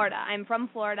 You're Florida. I'm from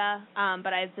Florida,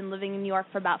 but I've been living in New York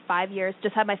for about 5 years.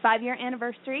 Just had my 5-year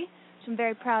anniversary, which I'm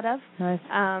very proud of. Nice.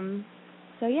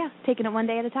 So yeah, taking it one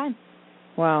day at a time.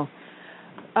 Wow.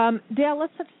 Dale,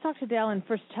 let's just talk to Dale and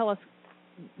first tell us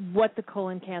what the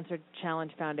Colon Cancer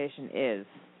Challenge Foundation is.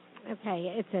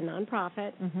 Okay, it's a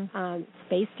nonprofit. It's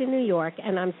based in New York,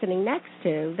 and I'm sitting next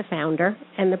to the founder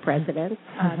and the president,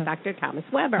 Dr. Thomas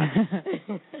Weber.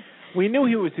 We knew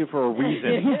he was here for a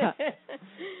reason.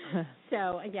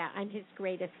 So, yeah, I'm his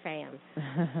greatest fan.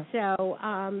 So,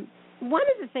 one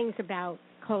of the things about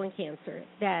colon cancer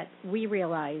that we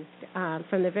realized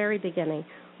from the very beginning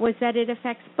was that it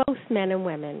affects both men and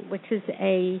women, which is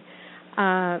a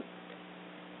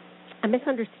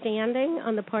misunderstanding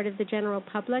on the part of the general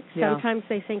public. Yeah. Sometimes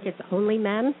they think it's only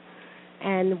men,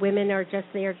 and women are just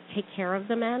there to take care of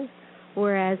the men,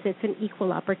 whereas it's an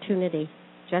equal opportunity,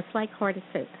 just like heart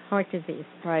disease.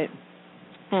 Right.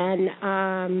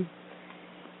 And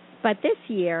but this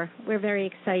year, we're very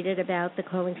excited about the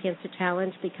Colon Cancer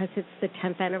Challenge because it's the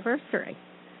 10th anniversary.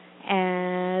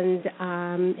 And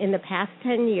in the past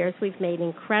 10 years, we've made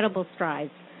incredible strides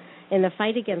in the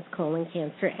fight against colon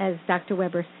cancer. As Dr.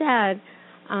 Weber said,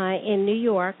 in New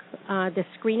York, the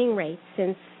screening rates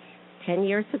since 10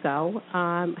 years ago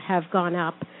have gone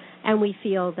up, and we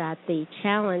feel that the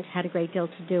challenge had a great deal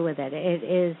to do with it. It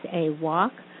is a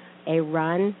walk, a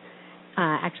run,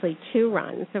 actually 2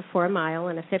 runs, a 4-mile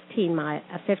and a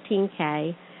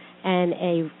 15K, and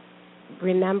a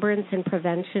remembrance and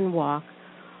prevention walk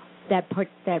that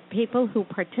people who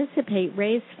participate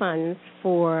raise funds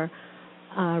for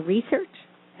research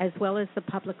as well as the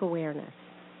public awareness.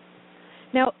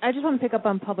 Now, I just want to pick up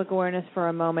on public awareness for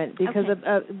a moment because of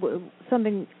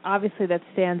something obviously that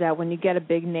stands out when you get a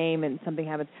big name and something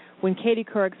happens. When Katie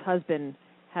Couric's husband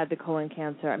had the colon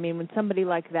cancer, I mean, when somebody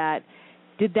like that,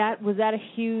 was that a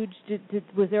huge,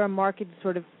 was there a marked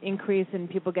sort of increase in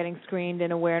people getting screened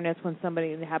and awareness when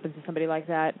it happens to somebody like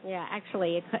that? Yeah,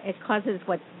 actually, it causes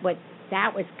what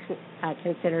that was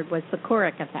considered was the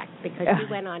Couric effect, because she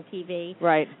went on TV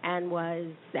and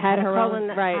had a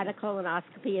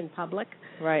colonoscopy in public.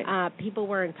 Right. People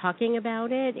weren't talking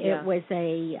about it. Yeah. It was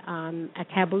a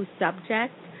taboo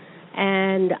subject,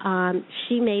 and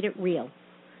she made it real.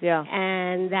 Yeah.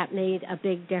 And that made a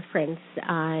big difference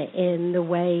in the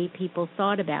way people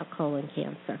thought about colon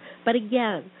cancer. But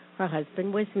again, her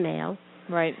husband was male.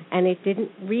 Right. And it didn't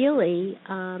really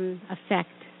affect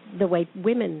the way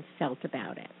women felt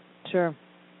about it. Sure.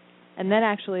 And then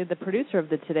actually the producer of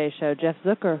the Today Show, Jeff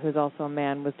Zucker, who's also a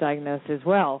man, was diagnosed as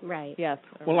well. Right. Yes.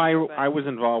 Well, I was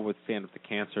involved with Stand Up to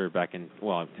Cancer back in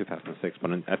 2006,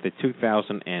 but at the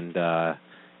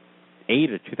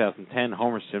 2008 or 2010,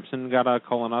 Homer Simpson got a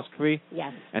colonoscopy.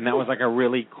 Yes. And that was like a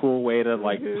really cool way to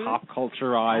pop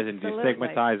cultureize and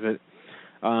destigmatize it.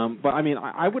 But I mean,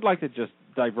 I would like to just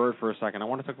divert for a second. I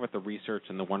want to talk about the research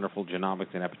and the wonderful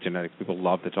genomics and epigenetics. People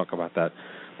love to talk about that.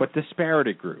 But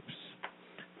disparity groups.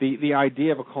 The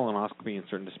idea of a colonoscopy in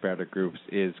certain disparity groups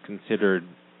is considered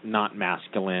not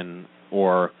masculine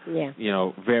or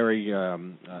very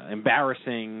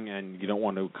embarrassing, and you don't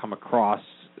want to come across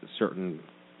certain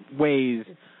ways.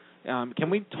 Can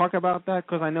we talk about that?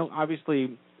 Because I know,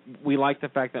 obviously, we like the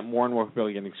fact that more and more people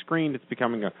are getting screened. It's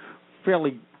becoming a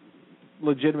fairly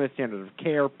legitimate standard of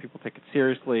care. People take it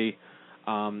seriously.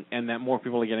 and that more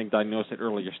people are getting diagnosed at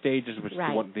earlier stages, which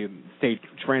Right. is what the stage.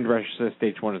 Fran Drescher says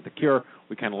stage 1 is the cure.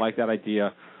 We kind of like that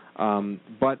idea.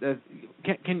 But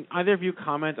can either of you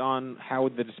comment on how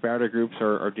the disparity groups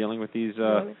are dealing with these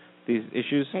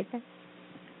issues?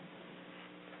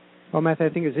 Well, Matthew, I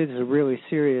think it is a really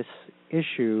serious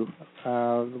issue.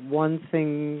 One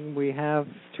thing we have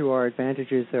to our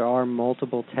advantage is there are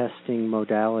multiple testing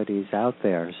modalities out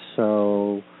there.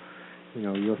 So,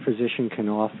 your physician can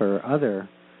offer other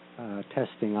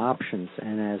testing options.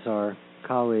 And as our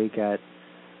colleague at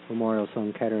Memorial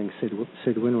Sloan Kettering,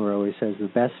 Sid Winwer, always says, the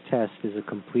best test is a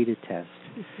completed test,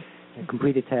 a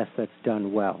completed test that's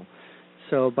done well.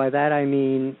 So by that I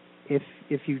mean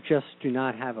if you just do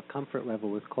not have a comfort level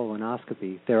with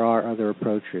colonoscopy, there are other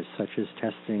approaches, such as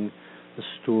testing the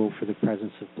stool for the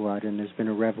presence of blood, and there's been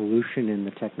a revolution in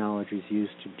the technologies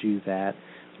used to do that.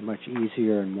 They're much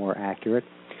easier and more accurate.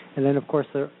 And then, of course,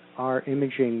 there are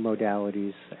imaging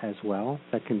modalities as well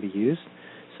that can be used,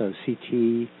 so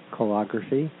CT,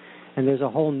 colography. And there's a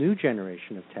whole new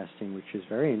generation of testing, which is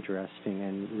very interesting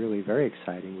and really very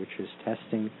exciting, which is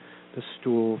testing the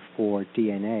stool for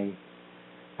DNA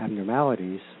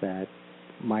abnormalities that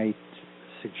might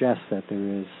suggest that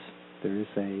there is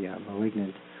a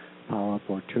malignant polyp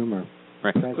or tumor.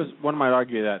 Right. Because one might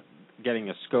argue that getting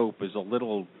a scope is a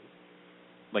little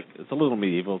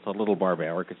medieval, it's a little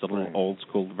barbaric, it's a little old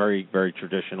school, very, very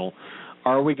traditional.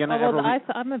 Are we going to ever?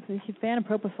 I'm a fan of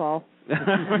propofol.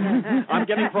 I'm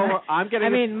getting. I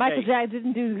mean, Michael Jackson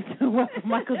didn't do so well for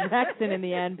Michael Jackson in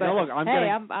the end, but no, look, I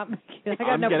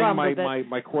got no problem with it. I'm getting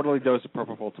my quarterly dose of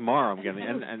propofol tomorrow. I'm getting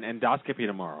an endoscopy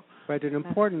tomorrow. But an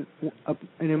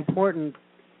important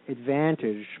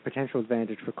advantage, potential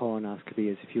advantage for colonoscopy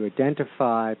is if you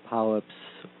identify polyps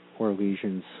or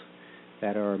lesions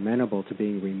that are amenable to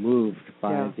being removed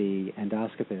by the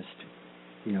endoscopist.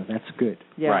 That's good.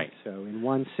 Yeah. Right. So in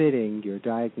one sitting, you're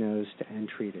diagnosed and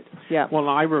treated. Yeah. Well,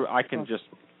 I can just,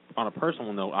 on a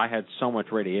personal note, I had so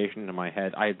much radiation in my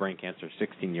head. I had brain cancer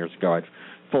 16 years ago. I had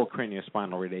full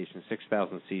craniospinal radiation,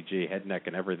 6,000 CG, head, neck,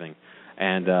 and everything.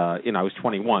 And, I was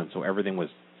 21, so everything was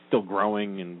still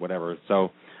growing and whatever.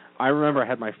 So I remember I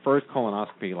had my first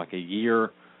colonoscopy like a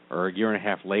year or a year and a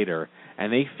half later,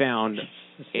 and they found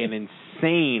an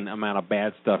insane amount of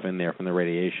bad stuff in there from the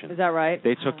radiation. Is that right?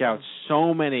 They took out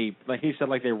so many, like he said,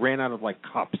 like they ran out of like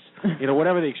cups,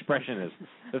 whatever the expression is.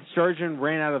 The surgeon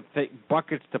ran out of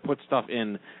buckets to put stuff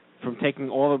in from taking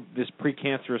all of this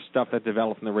precancerous stuff that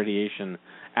developed from the radiation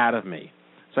out of me.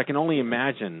 So I can only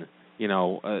imagine,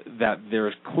 that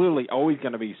there's clearly always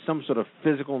going to be some sort of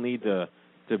physical need to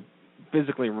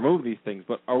physically remove these things.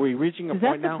 But are we reaching a point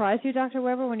now? Does that surprise you, Dr.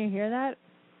 Weber, when you hear that?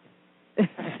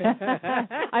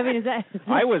 I mean,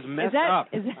 I was messed up.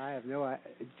 I have no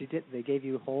idea. They gave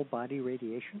you whole body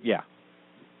radiation? Yeah.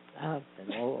 And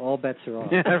all bets are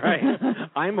off. Yeah, right.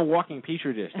 I'm a walking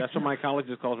petri dish. That's what my colleagues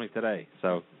calls me today.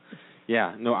 So,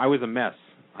 yeah, no, I was a mess.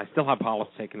 I still have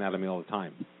polyps taken out of me all the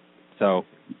time. So,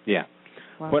 yeah.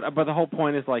 Wow. But the whole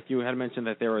point is, like you had mentioned,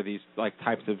 that there are these like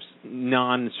types of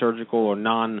non-surgical or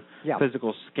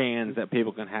non-physical scans that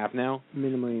people can have now.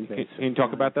 Minimally invasive. Can you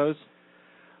talk about those?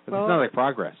 It's not like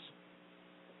progress.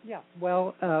 Yeah.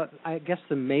 Well, I guess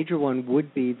the major one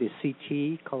would be the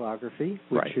CT colography,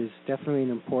 which is definitely an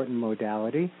important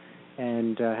modality,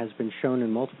 and has been shown in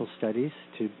multiple studies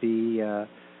to be to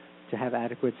have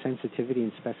adequate sensitivity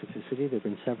and specificity. There have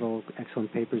been several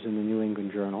excellent papers in the New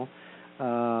England Journal.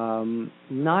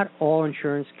 Not all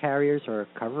insurance carriers are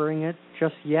covering it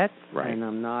just yet, and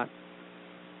I'm not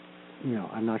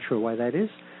sure why that is,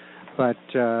 but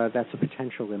that's a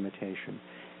potential limitation.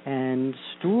 And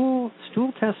stool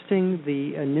testing,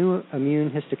 the new immune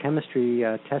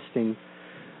histochemistry testing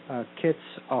kits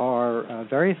are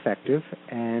very effective,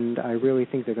 and I really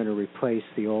think they're going to replace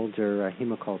the older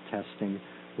Hemoccult testing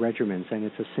regimens. And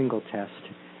it's a single test,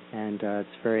 and it's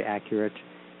very accurate,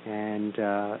 and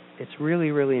it's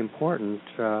really, really important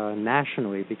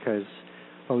nationally because,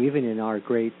 even in our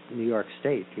great New York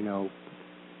State, 90+%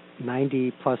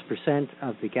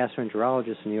 of the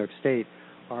gastroenterologists in New York State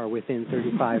are within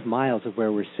 35 miles of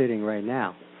where we're sitting right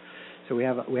now. So we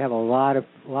have a lot of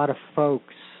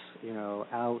folks,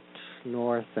 out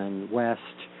north and west,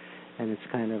 and it's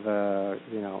kind of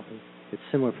it's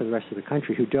similar for the rest of the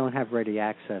country who don't have ready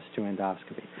access to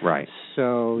endoscopy. Right.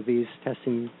 So these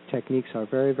testing techniques are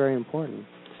very, very important.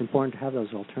 It's important to have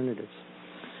those alternatives.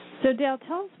 So Dale,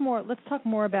 tell us more. Let's talk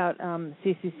more about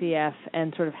CCCF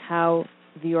and sort of how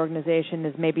the organization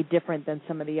is maybe different than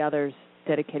some of the others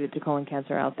dedicated to colon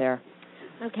cancer out there.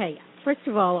 Okay. First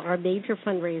of all, our major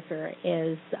fundraiser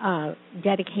is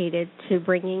dedicated to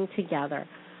bringing together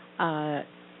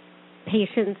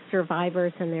patients,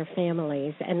 survivors, and their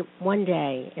families, and one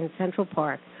day in Central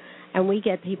Park, and we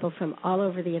get people from all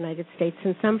over the United States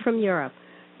and some from Europe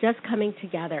just coming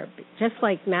together, just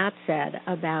like Matt said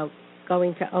about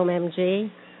going to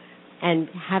OMG and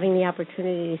having the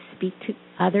opportunity to speak to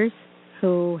others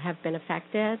who have been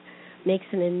affected makes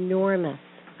an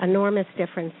enormous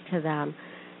difference to them.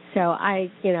 So I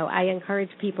encourage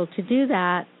people to do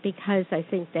that because I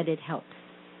think that it helps.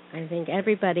 I think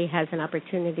everybody has an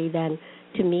opportunity then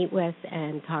to meet with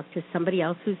and talk to somebody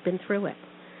else who's been through it.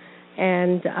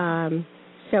 And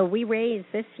so we raised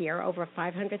this year over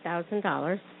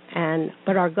 $500,000,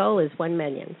 but our goal is $1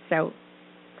 million. So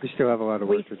we still have a lot of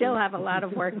work to do. We still have a lot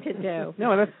of work to do.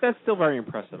 No, that's still very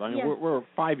impressive. I mean, we're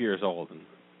 5 years old, and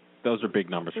those are big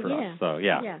numbers for us. So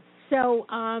yeah. So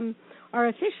our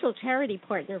official charity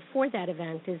partner for that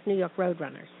event is New York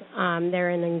Roadrunners. They're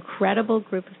an incredible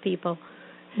group of people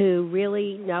who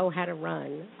really know how to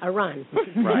run a run.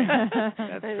 Right.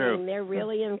 That's true. Mean, they're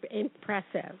really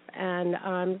impressive. And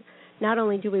not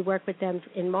only do we work with them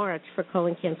in March for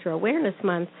Colon Cancer Awareness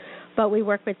Month, but we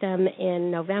work with them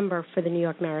in November for the New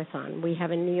York Marathon. We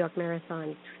have a New York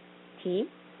Marathon team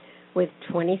with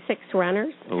 26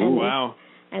 runners. Oh, wow.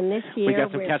 And this year we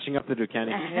got some catching up to do,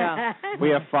 Kenny. Yeah. We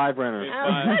have 5 runners.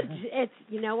 It's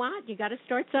you know what? You got to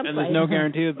start someplace. And there's no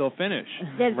guarantee that they'll finish.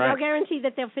 There's no guarantee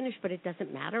that they'll finish, but it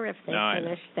doesn't matter if they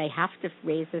finish. They have to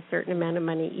raise a certain amount of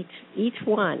money each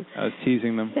one. I was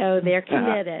teasing them. So they're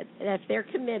committed. If they're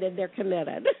committed, they're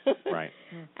committed. Right.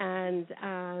 And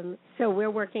so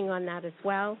we're working on that as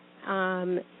well.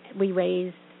 We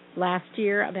raised last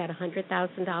year about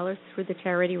 $100,000 through the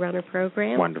Charity Runner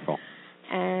program. Wonderful.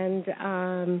 And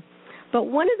but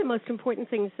one of the most important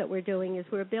things that we're doing is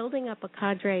we're building up a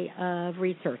cadre of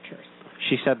researchers.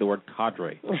 She said the word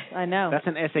cadre. I know. That's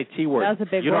an SAT word. That was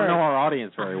a big you word. don't know our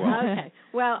audience very well. Okay.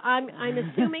 Well, I'm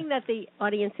assuming that the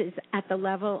audience is at the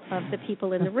level of the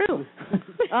people in the room.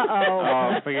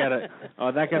 Oh, forget it.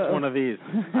 Oh, that gets one of these.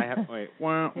 Wait.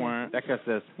 That gets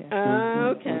this.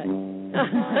 Okay.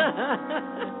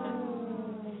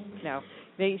 No.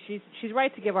 She's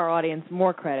right to give our audience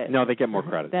more credit. No, they get more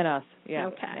credit than us. Yeah.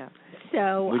 Okay. Yeah.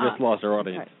 So we just lost our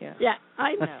audience. Yeah.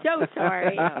 I'm so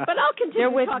sorry, but I'll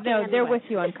continue talking anyway. They're with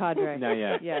you on cadre. No,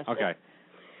 yeah. Yes. Okay.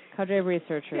 Cadre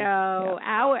researchers. So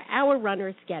our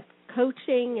runners get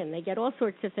coaching and they get all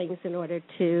sorts of things in order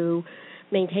to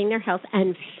maintain their health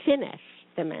and finish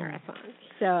the marathon.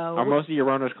 So are most of your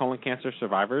runners colon cancer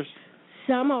survivors?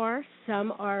 Some are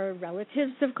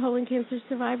relatives of colon cancer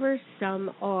survivors. Some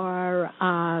are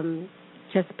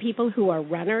just people who are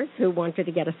runners who wanted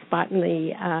to get a spot in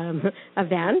the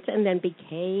event and then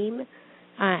became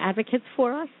advocates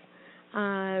for us.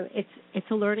 It's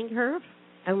a learning curve,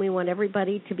 and we want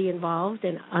everybody to be involved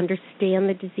and understand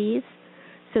the disease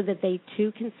so that they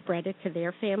too can spread it to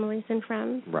their families and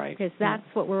friends. Right. Because that's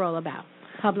what we're all about,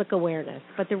 public awareness.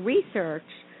 But the research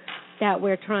that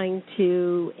we're trying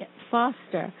to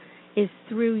foster is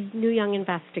through new young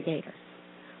investigators.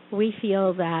 We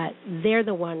feel that they're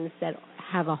the ones that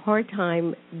have a hard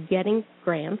time getting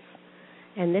grants,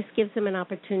 and this gives them an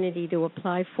opportunity to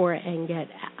apply for and get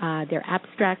their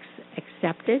abstracts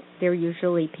accepted. They're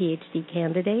usually PhD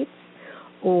candidates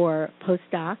or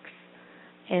postdocs,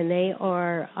 and they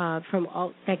are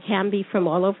that can be from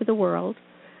all over the world.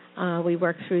 We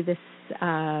work through this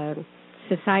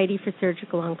Society for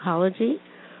Surgical Oncology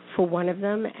for one of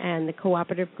them, and the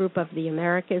Cooperative Group of the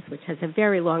Americas, which has a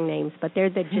very long name, but they're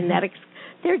the genetics.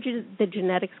 They're the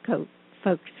genetics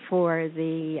folks for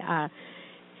the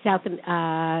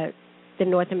the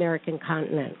North American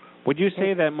continent. Would you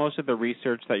say that most of the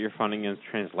research that you're funding is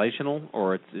translational,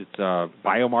 or it's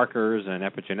biomarkers and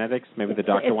epigenetics? Maybe the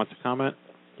doctor wants to comment.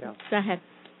 Yeah. Go ahead.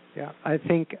 Yeah, I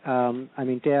think,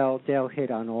 Dale hit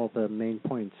on all the main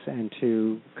points. And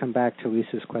to come back to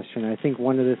Lisa's question, I think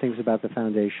one of the things about the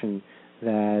foundation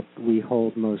that we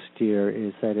hold most dear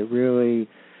is that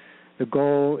the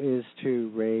goal is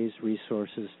to raise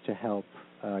resources to help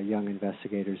young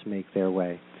investigators make their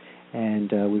way.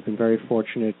 And we've been very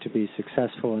fortunate to be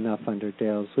successful enough under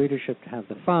Dale's leadership to have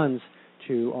the funds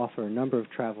to offer a number of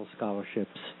travel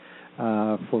scholarships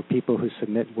for people who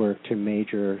submit work to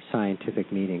major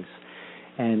scientific meetings.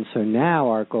 And so now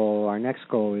our next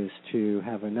goal is to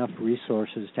have enough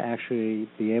resources to actually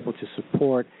be able to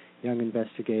support young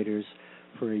investigators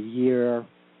for a year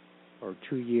or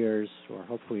 2 years or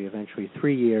hopefully eventually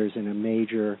 3 years in a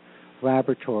major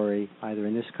laboratory, either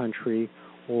in this country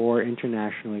or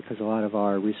internationally, because a lot of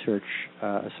our research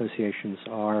associations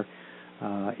are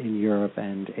in Europe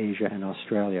and Asia and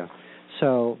Australia.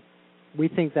 So we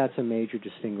think that's a major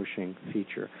distinguishing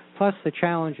feature. Plus the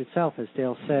challenge itself, as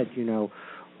Dale said,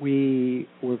 we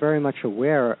were very much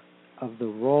aware of the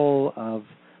role of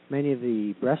many of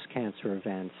the breast cancer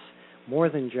events, more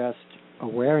than just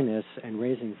awareness and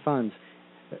raising funds.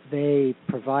 They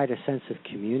provide a sense of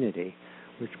community,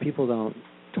 which people don't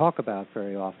talk about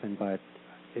very often, but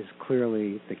is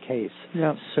clearly the case.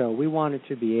 Yep. So we wanted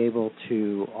to be able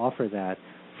to offer that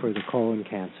for the colon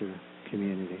cancer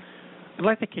community. I'd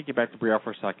like to kick you back to Brielle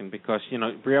for a second because,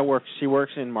 Brielle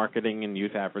works in marketing and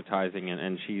youth advertising,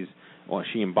 and she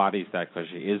embodies that because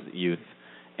she is youth.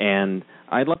 And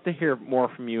I'd love to hear more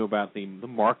from you about the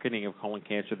marketing of colon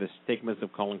cancer, the stigmas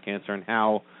of colon cancer, and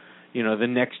how, the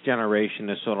next generation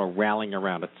is sort of rallying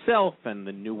around itself and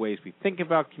the new ways we think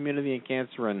about community and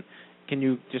cancer. And can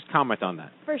you just comment on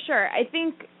that? For sure. I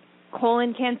think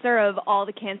colon cancer, of all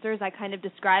the cancers, I kind of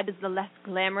describe as the less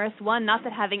glamorous one. Not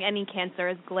that having any cancer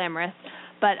is glamorous,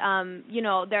 but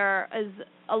there is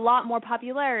a lot more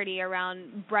popularity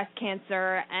around breast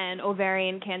cancer and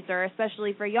ovarian cancer,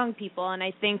 especially for young people. And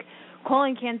I think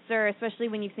colon cancer, especially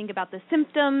when you think about the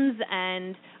symptoms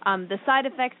and the side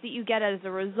effects that you get as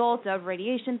a result of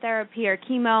radiation therapy or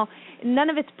chemo, none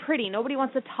of it's pretty. Nobody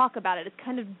wants to talk about it. It's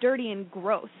kind of dirty and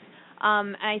gross.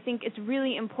 And I think it's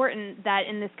really important that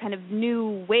in this kind of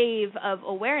new wave of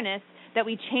awareness that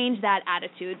we change that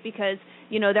attitude because,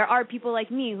 there are people like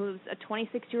me who's a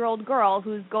 26-year-old girl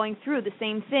who's going through the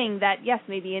same thing that, yes,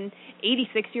 maybe an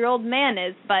 86-year-old man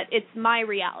is, but it's my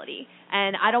reality.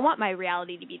 And I don't want my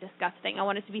reality to be disgusting. I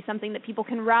want it to be something that people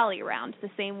can rally around the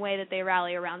same way that they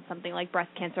rally around something like breast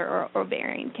cancer or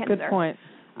ovarian cancer. Good point.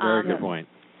 Very good point.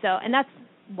 So, and that's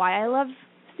why I love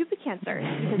Stupid Cancer,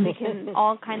 because we can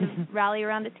all kind of rally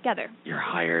around it together. You're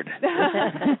hired.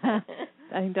 I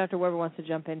think Dr. Weber wants to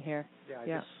jump in here. I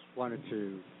just wanted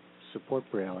to support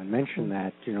Brielle and mention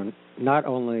that, not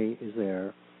only is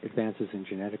there advances in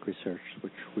genetic research,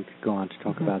 which we could go on to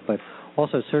talk about, but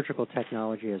also surgical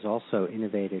technology has also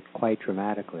innovated quite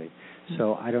dramatically.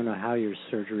 So I don't know how your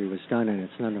surgery was done, and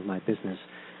it's none of my business,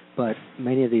 but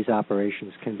many of these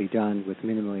operations can be done with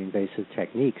minimally invasive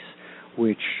techniques,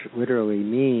 which literally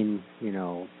mean,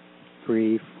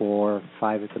 3, 4,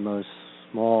 5 at the most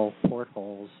small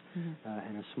portholes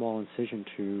and a small incision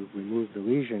to remove the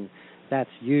lesion. That's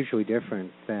usually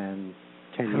different than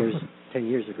 10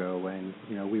 years ago when,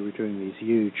 we were doing these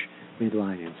huge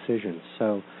midline incisions.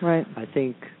 So right. I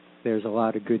think there's a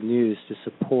lot of good news to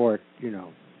support,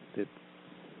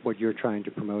 what you're trying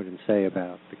to promote and say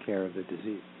about the care of the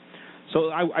disease. So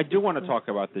I do want to talk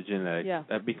about the genetics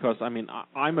because,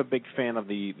 I'm a big fan of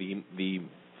the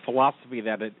philosophy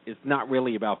that it's not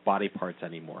really about body parts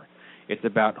anymore. It's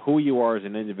about who you are as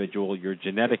an individual, your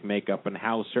genetic makeup, and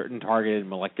how certain targeted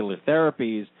molecular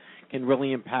therapies can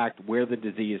really impact where the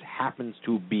disease happens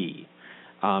to be.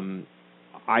 We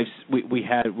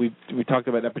talked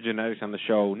about epigenetics on the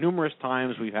show numerous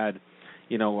times. We've had,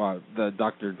 the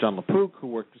Dr. John LaPook, who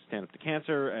worked with Stand Up to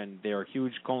Cancer, and they're a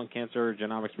huge colon cancer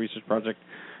genomics research project.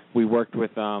 We worked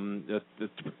with the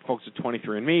folks at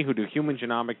 23andMe who do human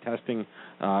genomic testing,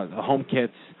 home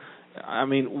kits.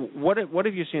 What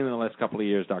have you seen in the last couple of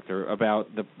years, Doctor, about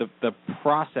the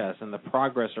process and the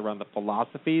progress around the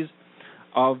philosophies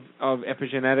of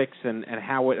epigenetics and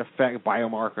how it affects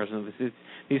biomarkers and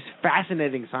these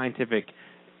fascinating scientific,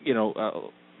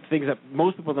 things that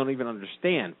most people don't even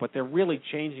understand, but they're really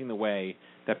changing the way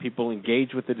that people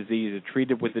engage with the disease, are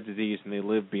treated with the disease, and they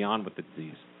live beyond with the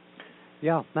disease.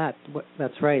 Yeah, Matt,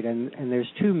 that's right. And there's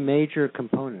two major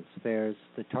components. There's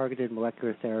the targeted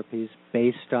molecular therapies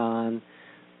based on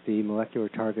the molecular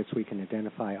targets we can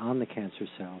identify on the cancer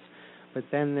cells. But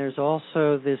then there's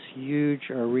also this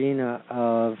huge arena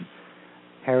of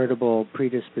heritable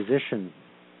predisposition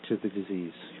to the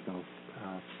disease,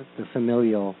 the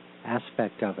familial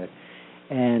aspect of it.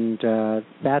 And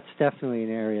that's definitely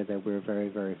an area that we're very,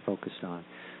 very focused on.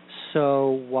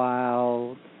 So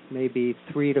while maybe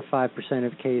 3 to 5%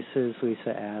 of cases,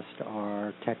 Lisa asked,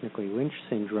 are technically Lynch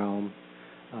syndrome,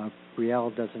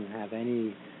 Brielle doesn't have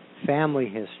any family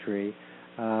history.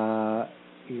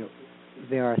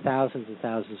 There are thousands and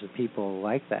thousands of people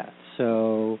like that.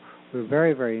 So we're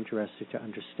very, very interested to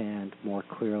understand more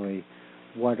clearly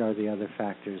what are the other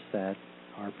factors that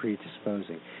are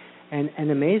predisposing.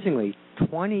 And amazingly,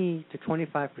 20 to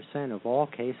 25% of all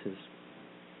cases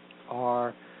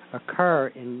occur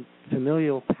in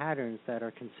familial patterns that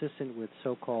are consistent with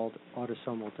so-called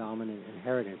autosomal dominant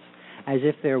inheritance, as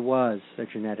if there was a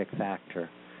genetic factor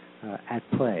at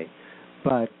play.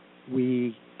 But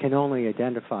we can only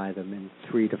identify them in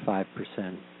 3 to 5%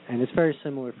 And it's very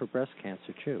similar for breast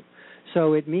cancer, too.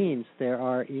 So it means there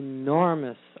are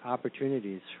enormous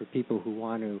opportunities for people who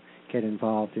want to get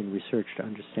involved in research to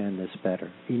understand this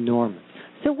better. Enormous.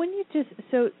 So when you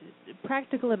so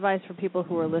practical advice for people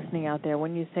who are listening out there,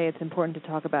 when you say it's important to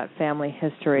talk about family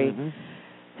history,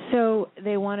 so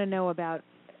they want to know about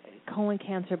colon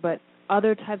cancer, but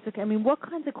other types of, what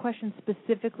kinds of questions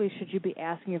specifically should you be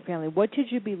asking your family? What should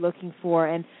you be looking for?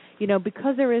 And,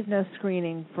 because there is no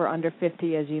screening for under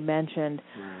 50, as you mentioned,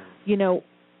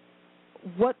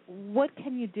 what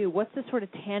can you do? What's the sort of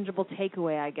tangible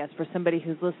takeaway, I guess, for somebody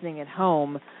who's listening at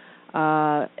home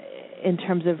in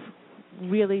terms of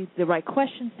really the right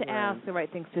questions to ask, the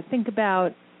right things to think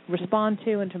about, respond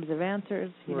to in terms of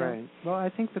answers? You know? Well, I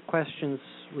think the questions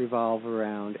revolve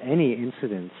around any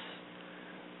incidence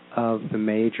of the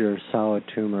major solid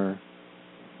tumor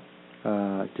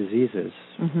diseases.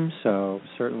 So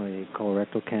certainly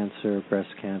colorectal cancer, breast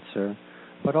cancer,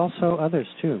 but also others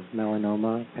too,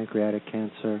 melanoma, pancreatic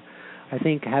cancer. I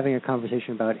think having a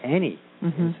conversation about any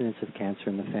incidence of cancer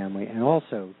in the family, and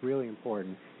also really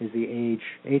important is the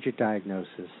age of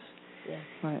diagnosis,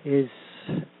 is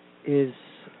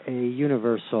a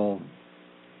universal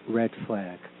red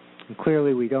flag. And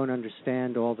clearly we don't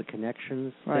understand all the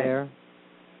connections there.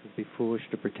 It would be foolish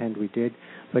to pretend we did,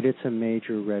 but it's a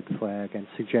major red flag and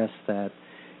suggests that,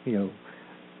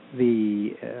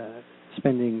 the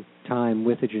spending time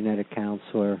with a genetic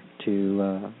counselor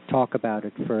to talk about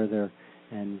it further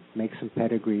and make some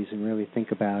pedigrees and really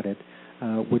think about it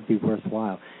would be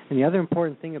worthwhile. And the other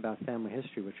important thing about family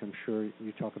history, which I'm sure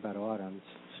you talk about a lot on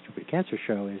Stupid Cancer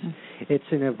Show, is it's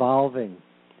an evolving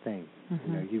thing.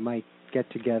 You might get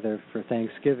together for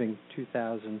Thanksgiving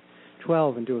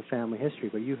 2012 and do a family history,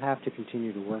 but you have to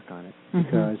continue to work on it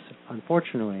because,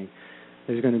 unfortunately,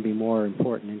 there's going to be more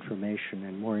important information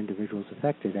and more individuals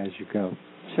affected as you go.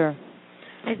 Sure.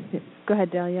 Go ahead,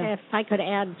 Delia. If I could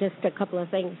add just a couple of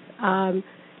things.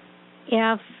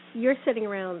 If you're sitting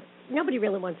around, nobody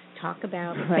really wants to talk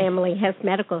about family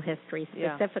medical history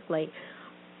specifically,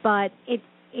 but if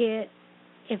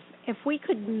we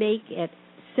could make it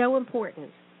so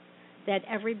important that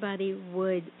everybody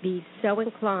would be so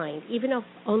inclined, even if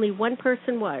only one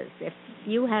person was, if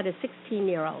you had a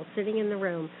 16-year-old sitting in the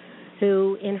room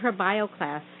who in her bio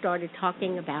class started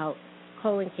talking about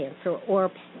colon cancer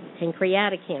or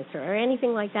pancreatic cancer or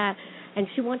anything like that, and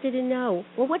she wanted to know,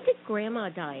 well, what did grandma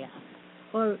die of?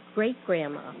 Or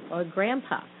great-grandma or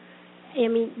grandpa?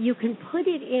 You can put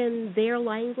it in their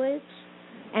language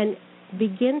and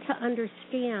begin to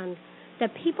understand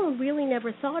that people really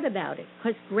never thought about it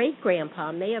because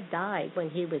great-grandpa may have died when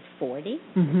he was 40,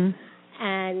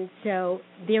 and so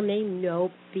there may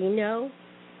be no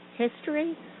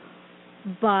history,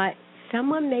 but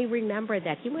someone may remember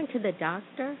that he went to the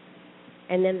doctor,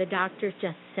 and then the doctors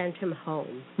just sent him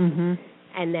home,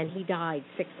 and then he died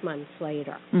 6 months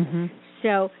later.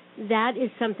 So that is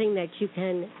something that you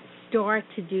can start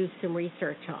to do some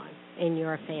research on in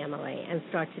your family and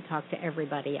start to talk to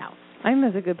everybody else. I think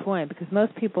that's a good point because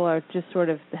most people are just sort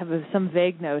of have some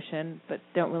vague notion but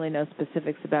don't really know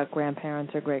specifics about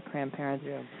grandparents or great-grandparents.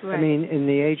 In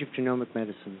the age of genomic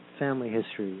medicine, family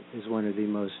history is one of the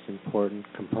most important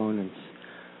components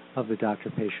of the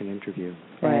doctor-patient interview.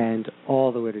 And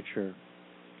all the literature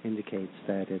indicates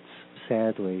that it's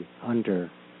sadly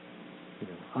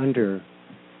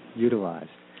underutilized.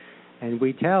 And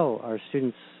we tell our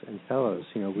students and fellows,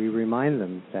 we remind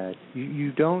them that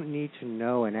you don't need to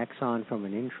know an exon from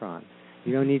an intron.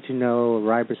 You don't need to know a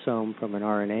ribosome from an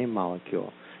RNA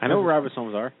molecule. I know what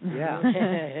ribosomes are.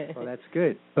 Yeah. Well, that's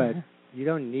good. But you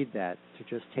don't need that to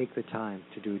just take the time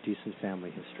to do a decent family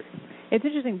history. It's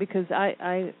interesting because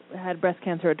I had breast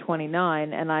cancer at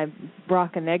 29, and I'm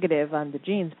BRCA negative on the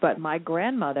genes, but my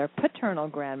grandmother, paternal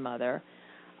grandmother,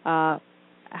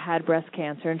 had breast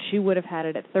cancer, and she would have had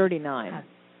it at 39.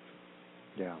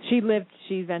 Yeah. She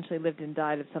eventually lived and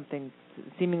died of something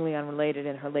seemingly unrelated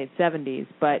in her late 70s,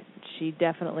 but she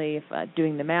definitely,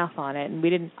 doing the math on it,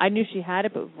 and I knew she had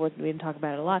it, but we didn't talk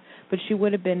about it a lot, but she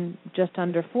would have been just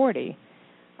under 40.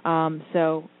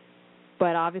 But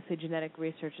obviously genetic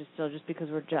research is still, just because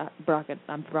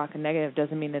I'm BRCA negative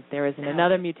doesn't mean that there isn't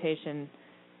another mutation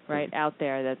out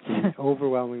there that's... The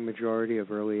overwhelming majority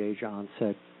of early age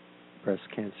onset breast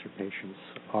cancer patients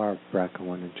are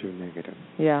BRCA1 and 2 negative.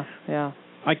 Yeah.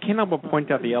 I can't help but point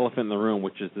out the elephant in the room,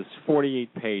 which is this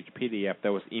 48-page PDF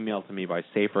that was emailed to me by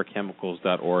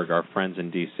saferchemicals.org, our friends in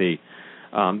D.C.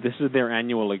 This is their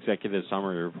annual executive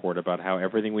summary report about how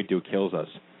everything we do kills us.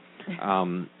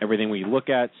 Everything we look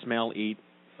at, smell, eat,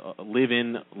 live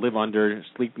in, live under,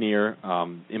 sleep near,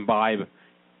 imbibe,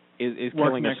 is Work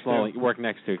killing us next slowly. to. Work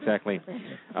next to, exactly.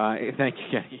 Thank you,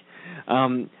 Kenny.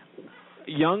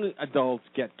 Young adults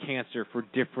get cancer for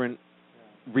different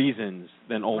reasons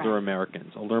than older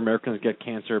Americans. Older Americans get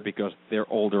cancer because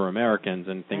they're older Americans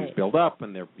and things build up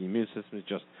and their immune system is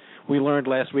just. We learned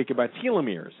last week about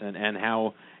telomeres and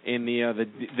how in the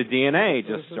DNA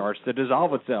just starts to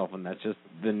dissolve itself, and that's just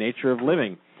the nature of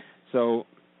living. So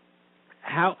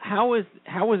how is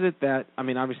it that, I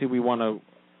mean, obviously we want to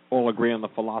all agree on the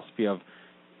philosophy of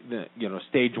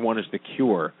stage one is the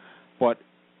cure, but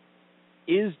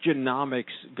is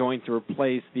genomics going to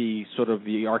replace the sort of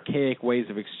the archaic ways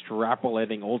of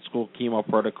extrapolating old school chemo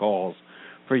protocols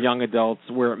for young adults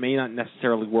where it may not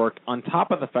necessarily work, on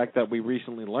top of the fact that we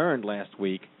recently learned last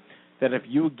week that if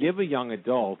you give a young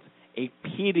adult a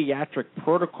pediatric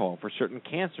protocol for certain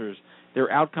cancers,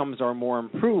 their outcomes are more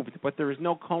improved, but there is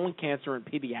no colon cancer in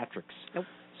pediatrics. Nope.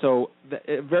 So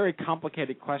a very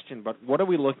complicated question, but what are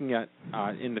we looking at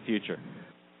in the future?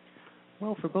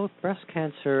 Well, for both breast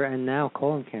cancer and now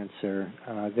colon cancer,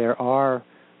 there are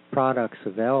products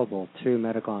available to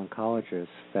medical oncologists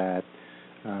that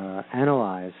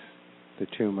analyze the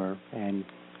tumor and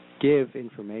give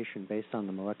information based on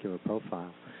the molecular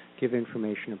profile, give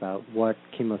information about what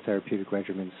chemotherapeutic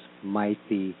regimens might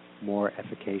be more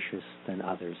efficacious than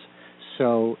others.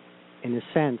 So, in a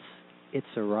sense, it's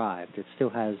arrived. It still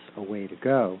has a way to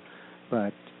go,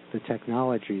 but the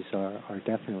technologies are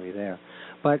definitely there.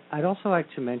 But I'd also like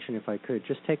to mention, if I could,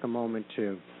 just take a moment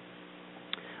to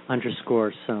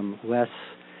underscore some less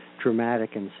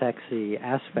dramatic and sexy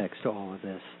aspects to all of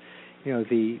this. You know,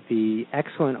 the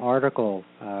excellent article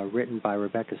written by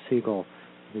Rebecca Siegel of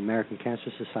the American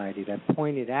Cancer Society that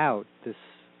pointed out this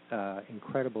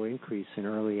incredible increase in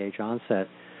early age onset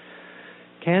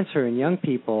cancer in young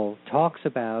people talks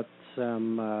about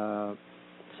some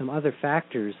other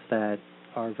factors that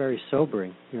are very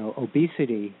sobering. You know,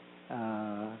 obesity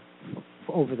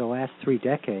over the last 3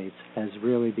 decades has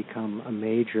really become a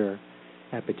major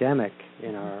epidemic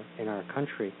in our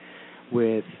country,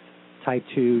 with type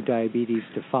 2 diabetes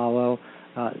to follow.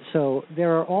 So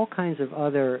there are all kinds of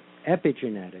other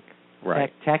epigenetic,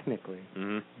 technically,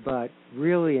 but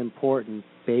really important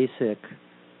basic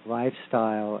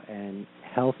lifestyle and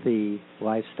healthy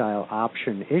lifestyle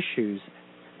option issues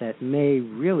that may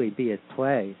really be at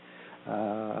play,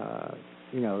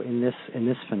 in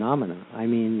this phenomenon. I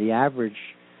mean, the average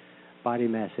body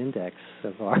mass index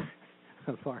of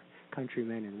our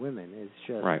countrymen and women is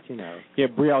just, Yeah,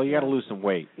 Brielle, you got to lose some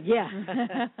weight. Yeah.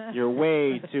 You're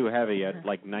way too heavy at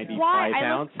like 95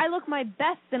 pounds. I look my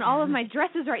best in all of my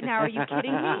dresses right now. Are you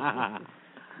kidding me?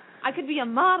 I could be a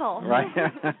model. Right.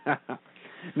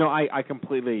 No, I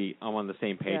completely am on the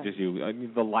same page as you. I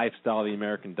mean, the lifestyle, the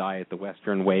American diet, the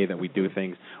Western way that we do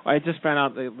things. I just found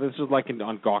out that this was like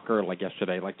on Gawker, like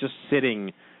yesterday, like just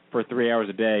sitting for 3 hours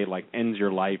a day, like ends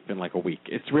your life in like a week.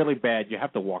 It's really bad. You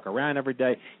have to walk around every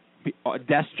day.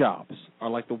 Desk jobs are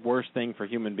like the worst thing for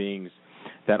human beings.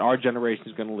 That our generation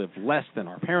is going to live less than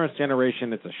our parents'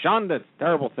 generation. It's a shanda. It's a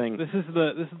terrible thing. This is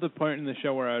the point in the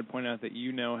show where I would point out that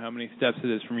you know how many steps it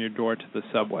is from your door to the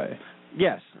subway.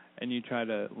 Yes. And you try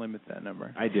to limit that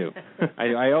number. I do.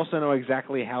 I also know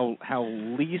exactly how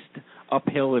least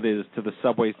uphill it is to the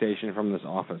subway station from this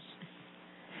office.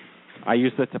 I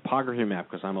use the topography map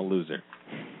because I'm a loser.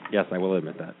 Yes, I will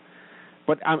admit that.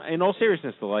 But in all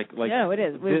seriousness, though, no, it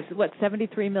is.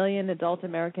 73 million adult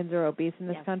Americans are obese in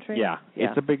this country? Yeah,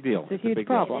 it's a big deal. It's a huge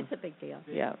problem. It is a big deal.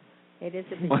 Yeah. It is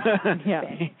a big deal. Yeah.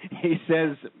 He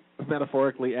says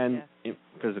metaphorically and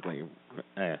physically.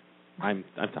 I'm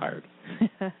tired.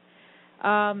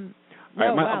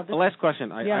 Last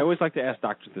question. I always like to ask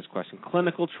doctors this question.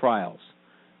 Clinical trials,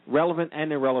 relevant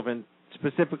and irrelevant,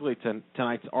 specifically to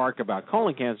tonight's arc about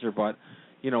colon cancer, but,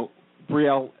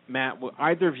 Brielle, Matt, were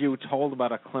either of you told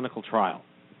about a clinical trial?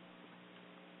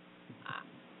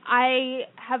 I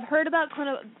have heard about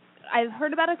I've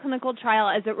heard about a clinical trial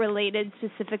as it related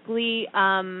specifically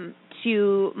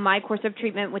to my course of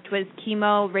treatment, which was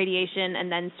chemo, radiation,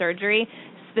 and then surgery,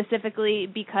 specifically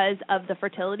because of the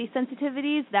fertility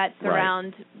sensitivities that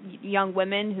surround young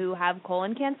women who have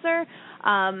colon cancer.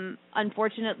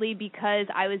 Unfortunately, because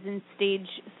I was in stage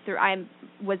 3, I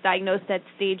was diagnosed at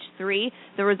stage 3,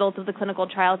 the results of the clinical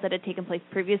trials that had taken place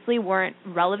previously weren't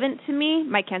relevant to me.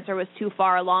 My cancer was too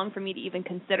far along for me to even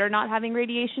consider not having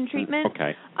radiation treatment.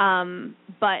 Okay.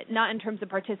 But not in terms of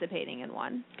participating in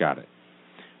one. Got it.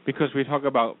 Because we talk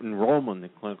about enrollment in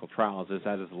clinical trials is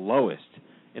at its lowest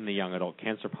in the young adult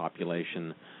cancer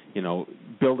population,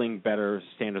 building better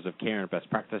standards of care and best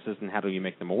practices, and how do you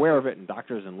make them aware of it, and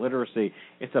doctors and literacy.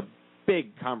 It's a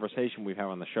big conversation we have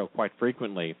on the show quite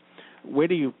frequently. where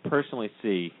do you personally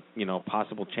see,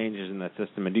 possible changes in that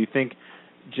system? And do you think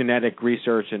genetic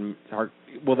research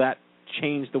will that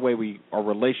change the way our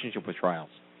relationship with trials?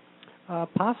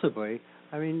 Possibly.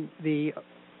 I mean, the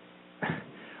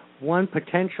one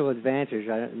potential advantage,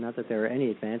 not that there are any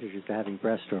advantages to having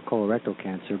breast or colorectal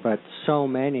cancer, but so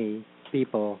many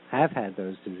people have had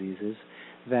those diseases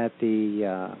that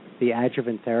the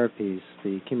adjuvant therapies,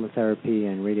 the chemotherapy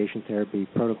and radiation therapy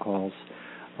protocols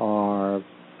are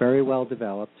very well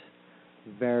developed,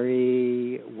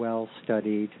 very well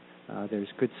studied. There's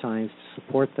good science to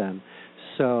support them.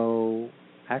 So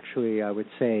actually, I would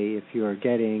say if you're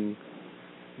getting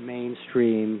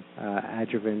mainstream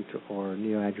adjuvant or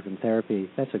neoadjuvant therapy,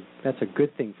 that's a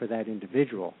good thing for that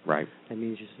individual. Right. That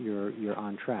means you're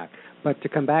on track. But to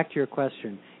come back to your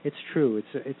question, it's true.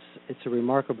 It's a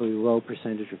remarkably low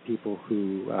percentage of people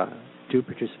who do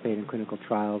participate in clinical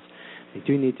trials. They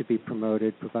do need to be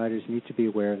promoted. Providers need to be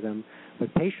aware of them.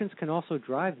 But patients can also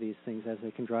drive these things as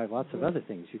they can drive lots of other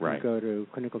things. You can go to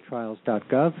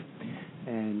clinicaltrials.gov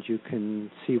and you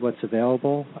can see what's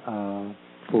available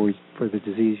for the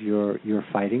disease you're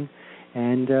fighting,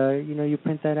 and you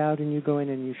print that out and you go in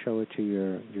and you show it to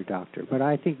your doctor. But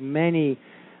I think the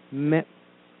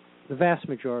vast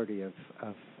majority of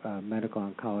medical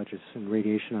oncologists and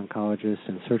radiation oncologists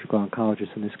and surgical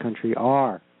oncologists in this country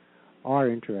are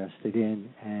interested in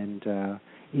and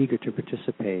eager to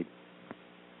participate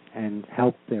and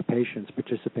help their patients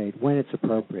participate when it's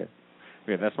appropriate.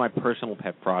 Yeah, that's my personal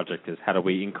pet project, is how do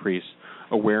we increase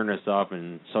awareness of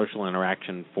and social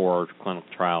interaction for clinical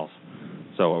trials.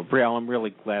 So, Brielle, I'm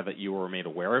really glad that you were made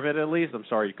aware of it at least. I'm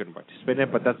sorry you couldn't participate in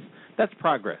it, but that's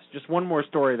progress. Just one more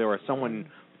story there where someone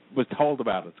was told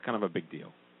about it. It's kind of a big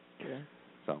deal. Yeah.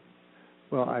 So.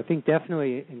 Well, I think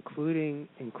definitely including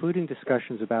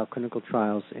discussions about clinical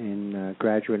trials in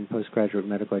graduate and postgraduate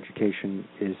medical education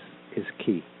is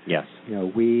key. Yes.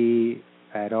 We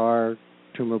at our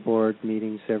tumor board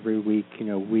meetings every week,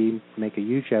 we make a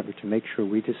huge effort to make sure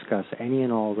we discuss any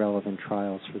and all relevant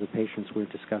trials for the patients we're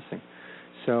discussing.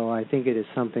 So I think it is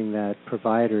something that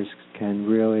providers can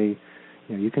really,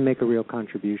 you can make a real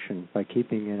contribution by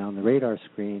keeping it on the radar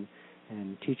screen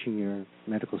and teaching your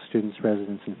medical students,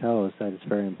 residents, and fellows that it's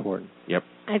very important. Yep.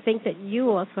 I think that you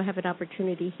also have an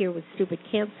opportunity here with Stupid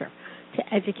Cancer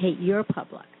to educate your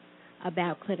public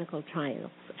about clinical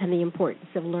trials and the importance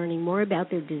of learning more about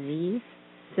their disease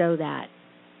so that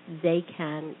they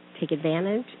can take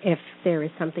advantage, if there is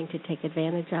something to take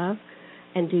advantage of,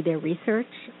 and do their research.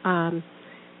 The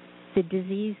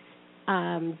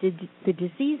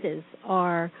diseases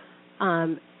are,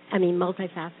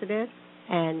 multifaceted,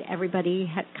 and everybody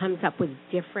comes up with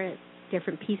different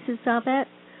pieces of it.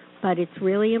 But it's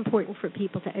really important for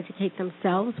people to educate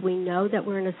themselves. We know that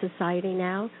we're in a society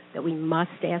now that we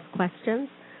must ask questions.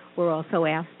 We're also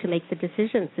asked to make the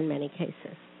decisions in many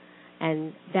cases.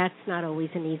 And that's not always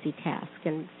an easy task.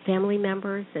 And family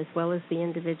members, as well as the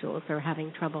individuals, are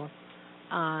having trouble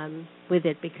with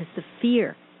it because the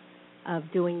fear of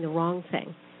doing the wrong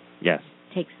thing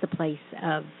takes the place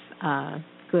of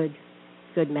good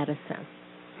medicine.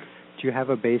 Do you have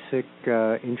a basic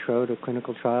intro to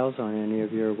clinical trials on any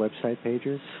of your website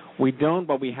pages? We don't,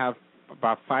 but we have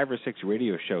about 5 or 6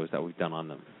 radio shows that we've done on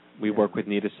them. We work with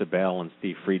Nita Sabel and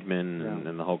Steve Friedman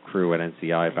and the whole crew at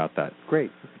NCI about that. Great.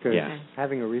 Because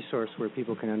having a resource where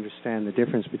people can understand the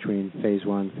difference between phase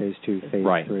 1, phase 2, phase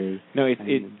 3,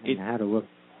 and how to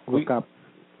look up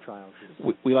trials.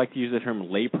 We like to use the term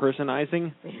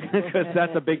laypersonizing because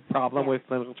that's a big problem with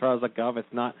clinicaltrials.gov. It's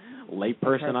not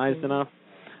laypersonized enough,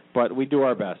 but we do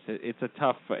our best. It's a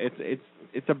tough.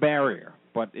 It's a barrier,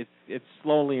 but it's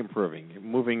slowly improving,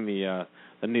 moving the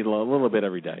needle a little bit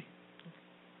every day.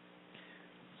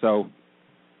 So,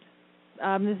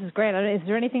 this is great. Is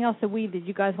there anything else that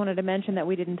you guys wanted to mention that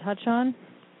we didn't touch on?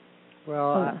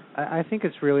 Well, I think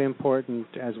it's really important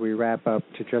as we wrap up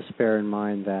to just bear in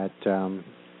mind that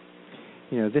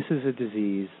this is a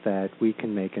disease that we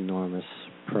can make enormous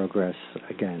progress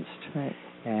against. Right.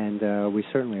 And we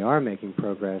certainly are making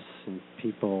progress in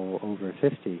people over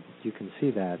 50. You can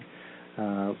see that.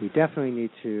 We definitely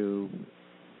need to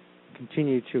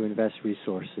continue to invest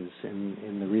resources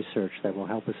in the research that will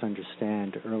help us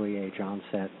understand early age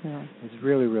onset. Yeah. It's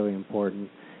really, really important.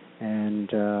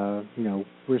 And,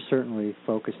 we're certainly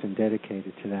focused and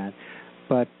dedicated to that.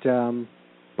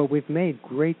 But we've made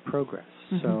great progress.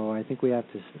 Mm-hmm. So I think we have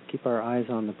to keep our eyes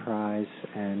on the prize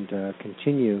and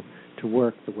continue to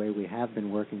work the way we have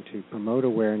been working to promote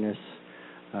awareness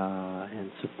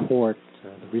and support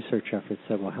the research efforts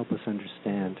that will help us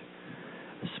understand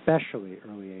especially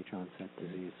early age onset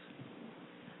disease.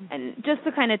 And just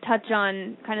to kind of touch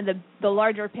on kind of the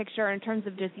larger picture in terms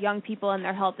of just young people and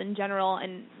their health in general,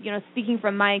 and, speaking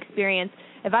from my experience,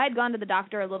 if I had gone to the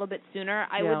doctor a little bit sooner,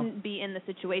 I wouldn't be in the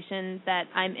situation that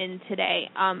I'm in today.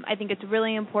 I think it's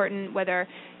really important, whether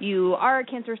you are a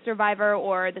cancer survivor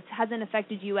or this hasn't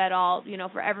affected you at all,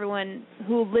 for everyone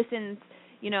who listens,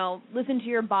 listen to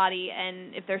your body,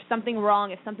 and if there's something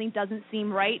wrong, if something doesn't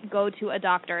seem right, go to a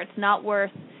doctor. It's not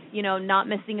worth, not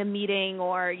missing a meeting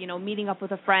or, meeting up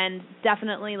with a friend.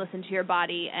 Definitely listen to your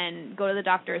body and go to the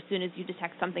doctor as soon as you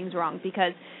detect something's wrong,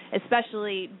 because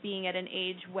especially being at an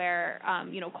age where,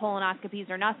 colonoscopies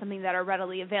are not something that are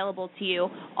readily available to you,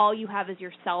 all you have is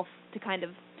yourself to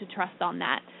trust on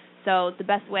that. So the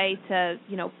best way to,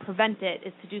 prevent it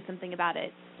is to do something about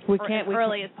it. As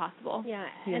early as possible. Yeah,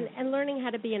 and learning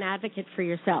how to be an advocate for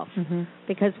yourself.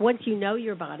 Because once you know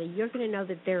your body, you're going to know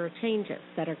that there are changes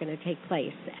that are going to take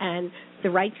place. And the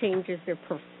right changes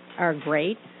are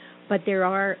great, but there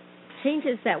are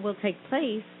changes that will take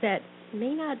place that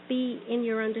may not be in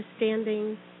your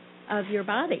understanding of your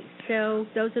body. So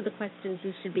those are the questions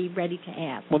you should be ready to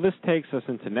ask. Well, this takes us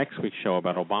into next week's show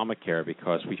about Obamacare,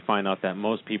 because we find out that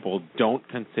most people don't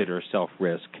consider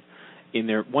self-risk.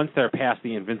 Once they're past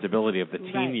the invincibility of the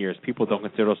teen years, people don't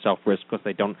consider self-risk because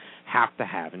they don't have to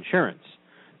have insurance.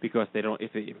 Because they don't.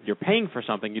 If you're paying for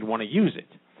something, you'd want to use it.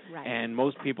 Right. And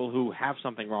most people who have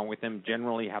something wrong with them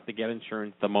generally have to get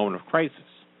insurance at the moment of crisis.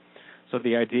 So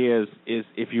the idea is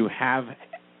if you have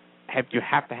to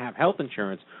have health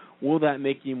insurance, will that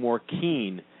make you more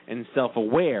keen and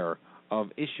self-aware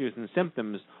of issues and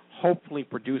symptoms, hopefully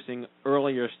producing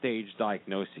earlier stage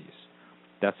diagnoses?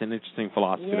 That's an interesting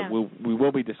philosophy that we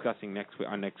will be discussing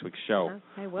on next week's show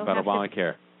about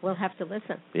Obamacare. We'll have to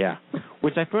listen. Yeah,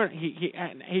 which I found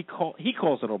he calls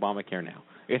it Obamacare now.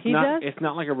 It's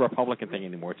not like a Republican thing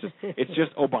anymore. It's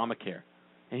just Obamacare,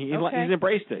 and he's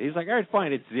embraced it. He's like, all right,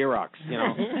 fine, it's Xerox,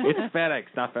 it's FedEx,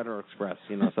 not Federal Express,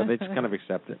 so they just kind of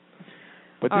accept it.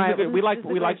 But we like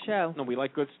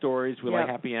good stories. We like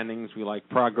happy endings. We like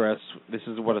progress. This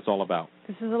is what it's all about.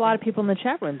 This is a lot of people in the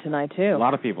chat room tonight too. A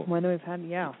lot of people. When we've had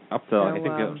up to I think it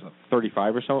was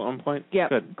 35 or so at one point. Yeah.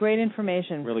 Good. Great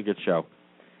information. Really good show.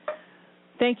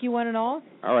 Thank you, one and all.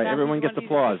 All right, everyone gets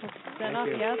applause. Thank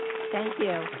you. Yes. Thank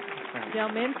you. Dale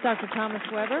Mintz, Dr. Thomas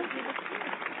Weber,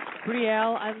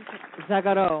 Brielle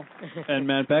Zagaro, and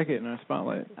Matt Beckett in our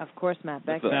spotlight. Of course, Matt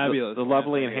Beckett. Fabulous. The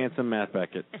lovely and handsome Matt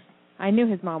Beckett. I knew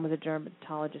his mom was a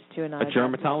dermatologist too, and a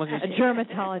dermatologist. A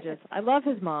dermatologist. I love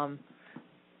his mom.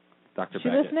 Dr. She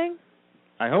Beckett. listening?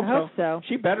 I hope so.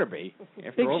 She better be.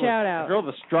 Big shout out. After all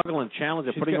the struggle and challenge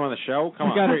of putting you on the show, come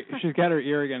on. She's got her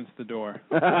ear against the door.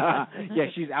 Yeah,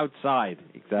 she's outside.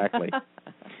 Exactly.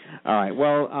 All right.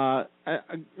 Well,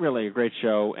 really a great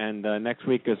show, and next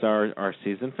week is our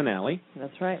season finale.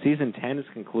 That's right. Season 10 is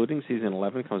concluding. Season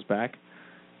 11 comes back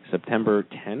September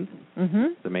 10th.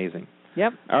 It's amazing.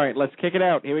 Yep. All right, let's kick it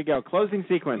out. Here we go. Closing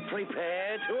sequence.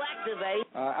 Prepare to activate.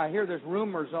 I hear there's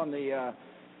rumors on the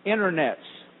internets.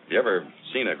 You ever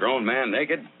seen a grown man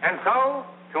naked? And so,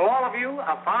 to all of you,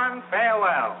 a fond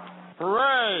farewell.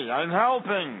 Hooray, I'm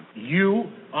helping.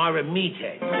 You are a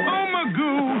meathead. Oh,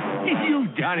 Magoo,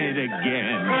 you've done it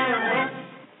again.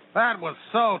 That was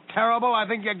so terrible, I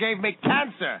think you gave me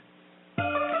cancer.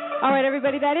 All right,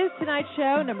 everybody, that is tonight's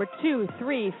show, number 2,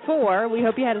 3, 4. We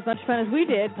hope you had as much fun as we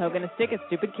did poking a stick at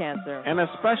stupid cancer. And a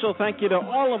special thank you to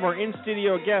all of our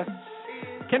in-studio guests,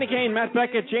 Kenny Kane, Matt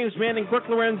Beckett, James Manning, Brooke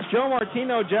Lorenz, Joe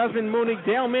Martino, Jasmine Mooney,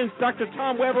 Dale Mintz, Dr.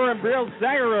 Tom Weber, and Brielle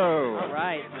Zagaro. All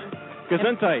right.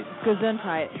 Gesundheit.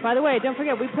 Gesundheit. By the way, don't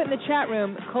forget, we put in the chat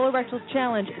room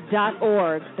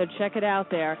colorectalchallenge.org, so check it out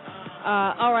there.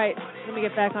 All right, let me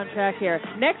get back on track here.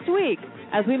 Next week,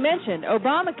 as we mentioned,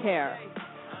 Obamacare.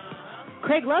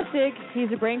 Craig Lustig,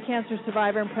 he's a brain cancer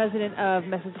survivor and president of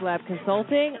Message Lab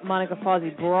Consulting. Monica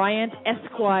Fawzi Bryant,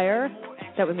 Esquire.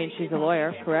 That would mean she's a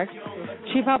lawyer, correct?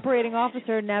 Chief Operating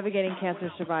Officer, Navigating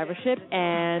Cancer Survivorship.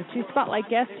 And two spotlight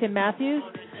guests, Tim Matthews,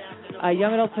 a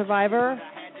young adult survivor,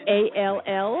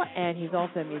 ALL, and he's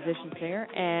also a musician singer.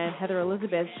 And Heather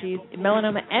Elizabeth, she's a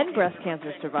melanoma and breast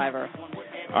cancer survivor.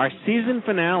 Our season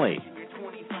finale.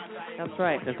 That's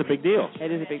right. That's a big deal.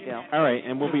 It is a big deal. All right,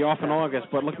 and we'll be off in August,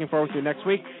 but looking forward to next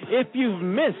week. If you've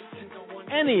missed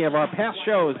any of our past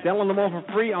shows, download them all for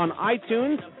free on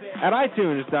iTunes at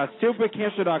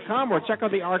itunes.stupidcancer.com, or check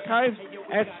out the archives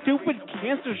at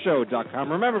stupidcancershow.com.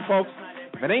 Remember, folks,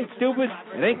 if it ain't stupid,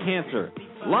 it ain't cancer.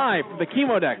 Live from the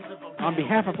Chemo Deck, on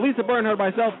behalf of Lisa Bernhardt,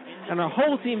 myself, and our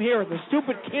whole team here at the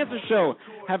Stupid Cancer Show,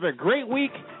 have a great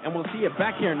week, and we'll see you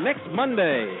back here next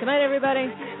Monday. Good night,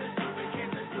 everybody.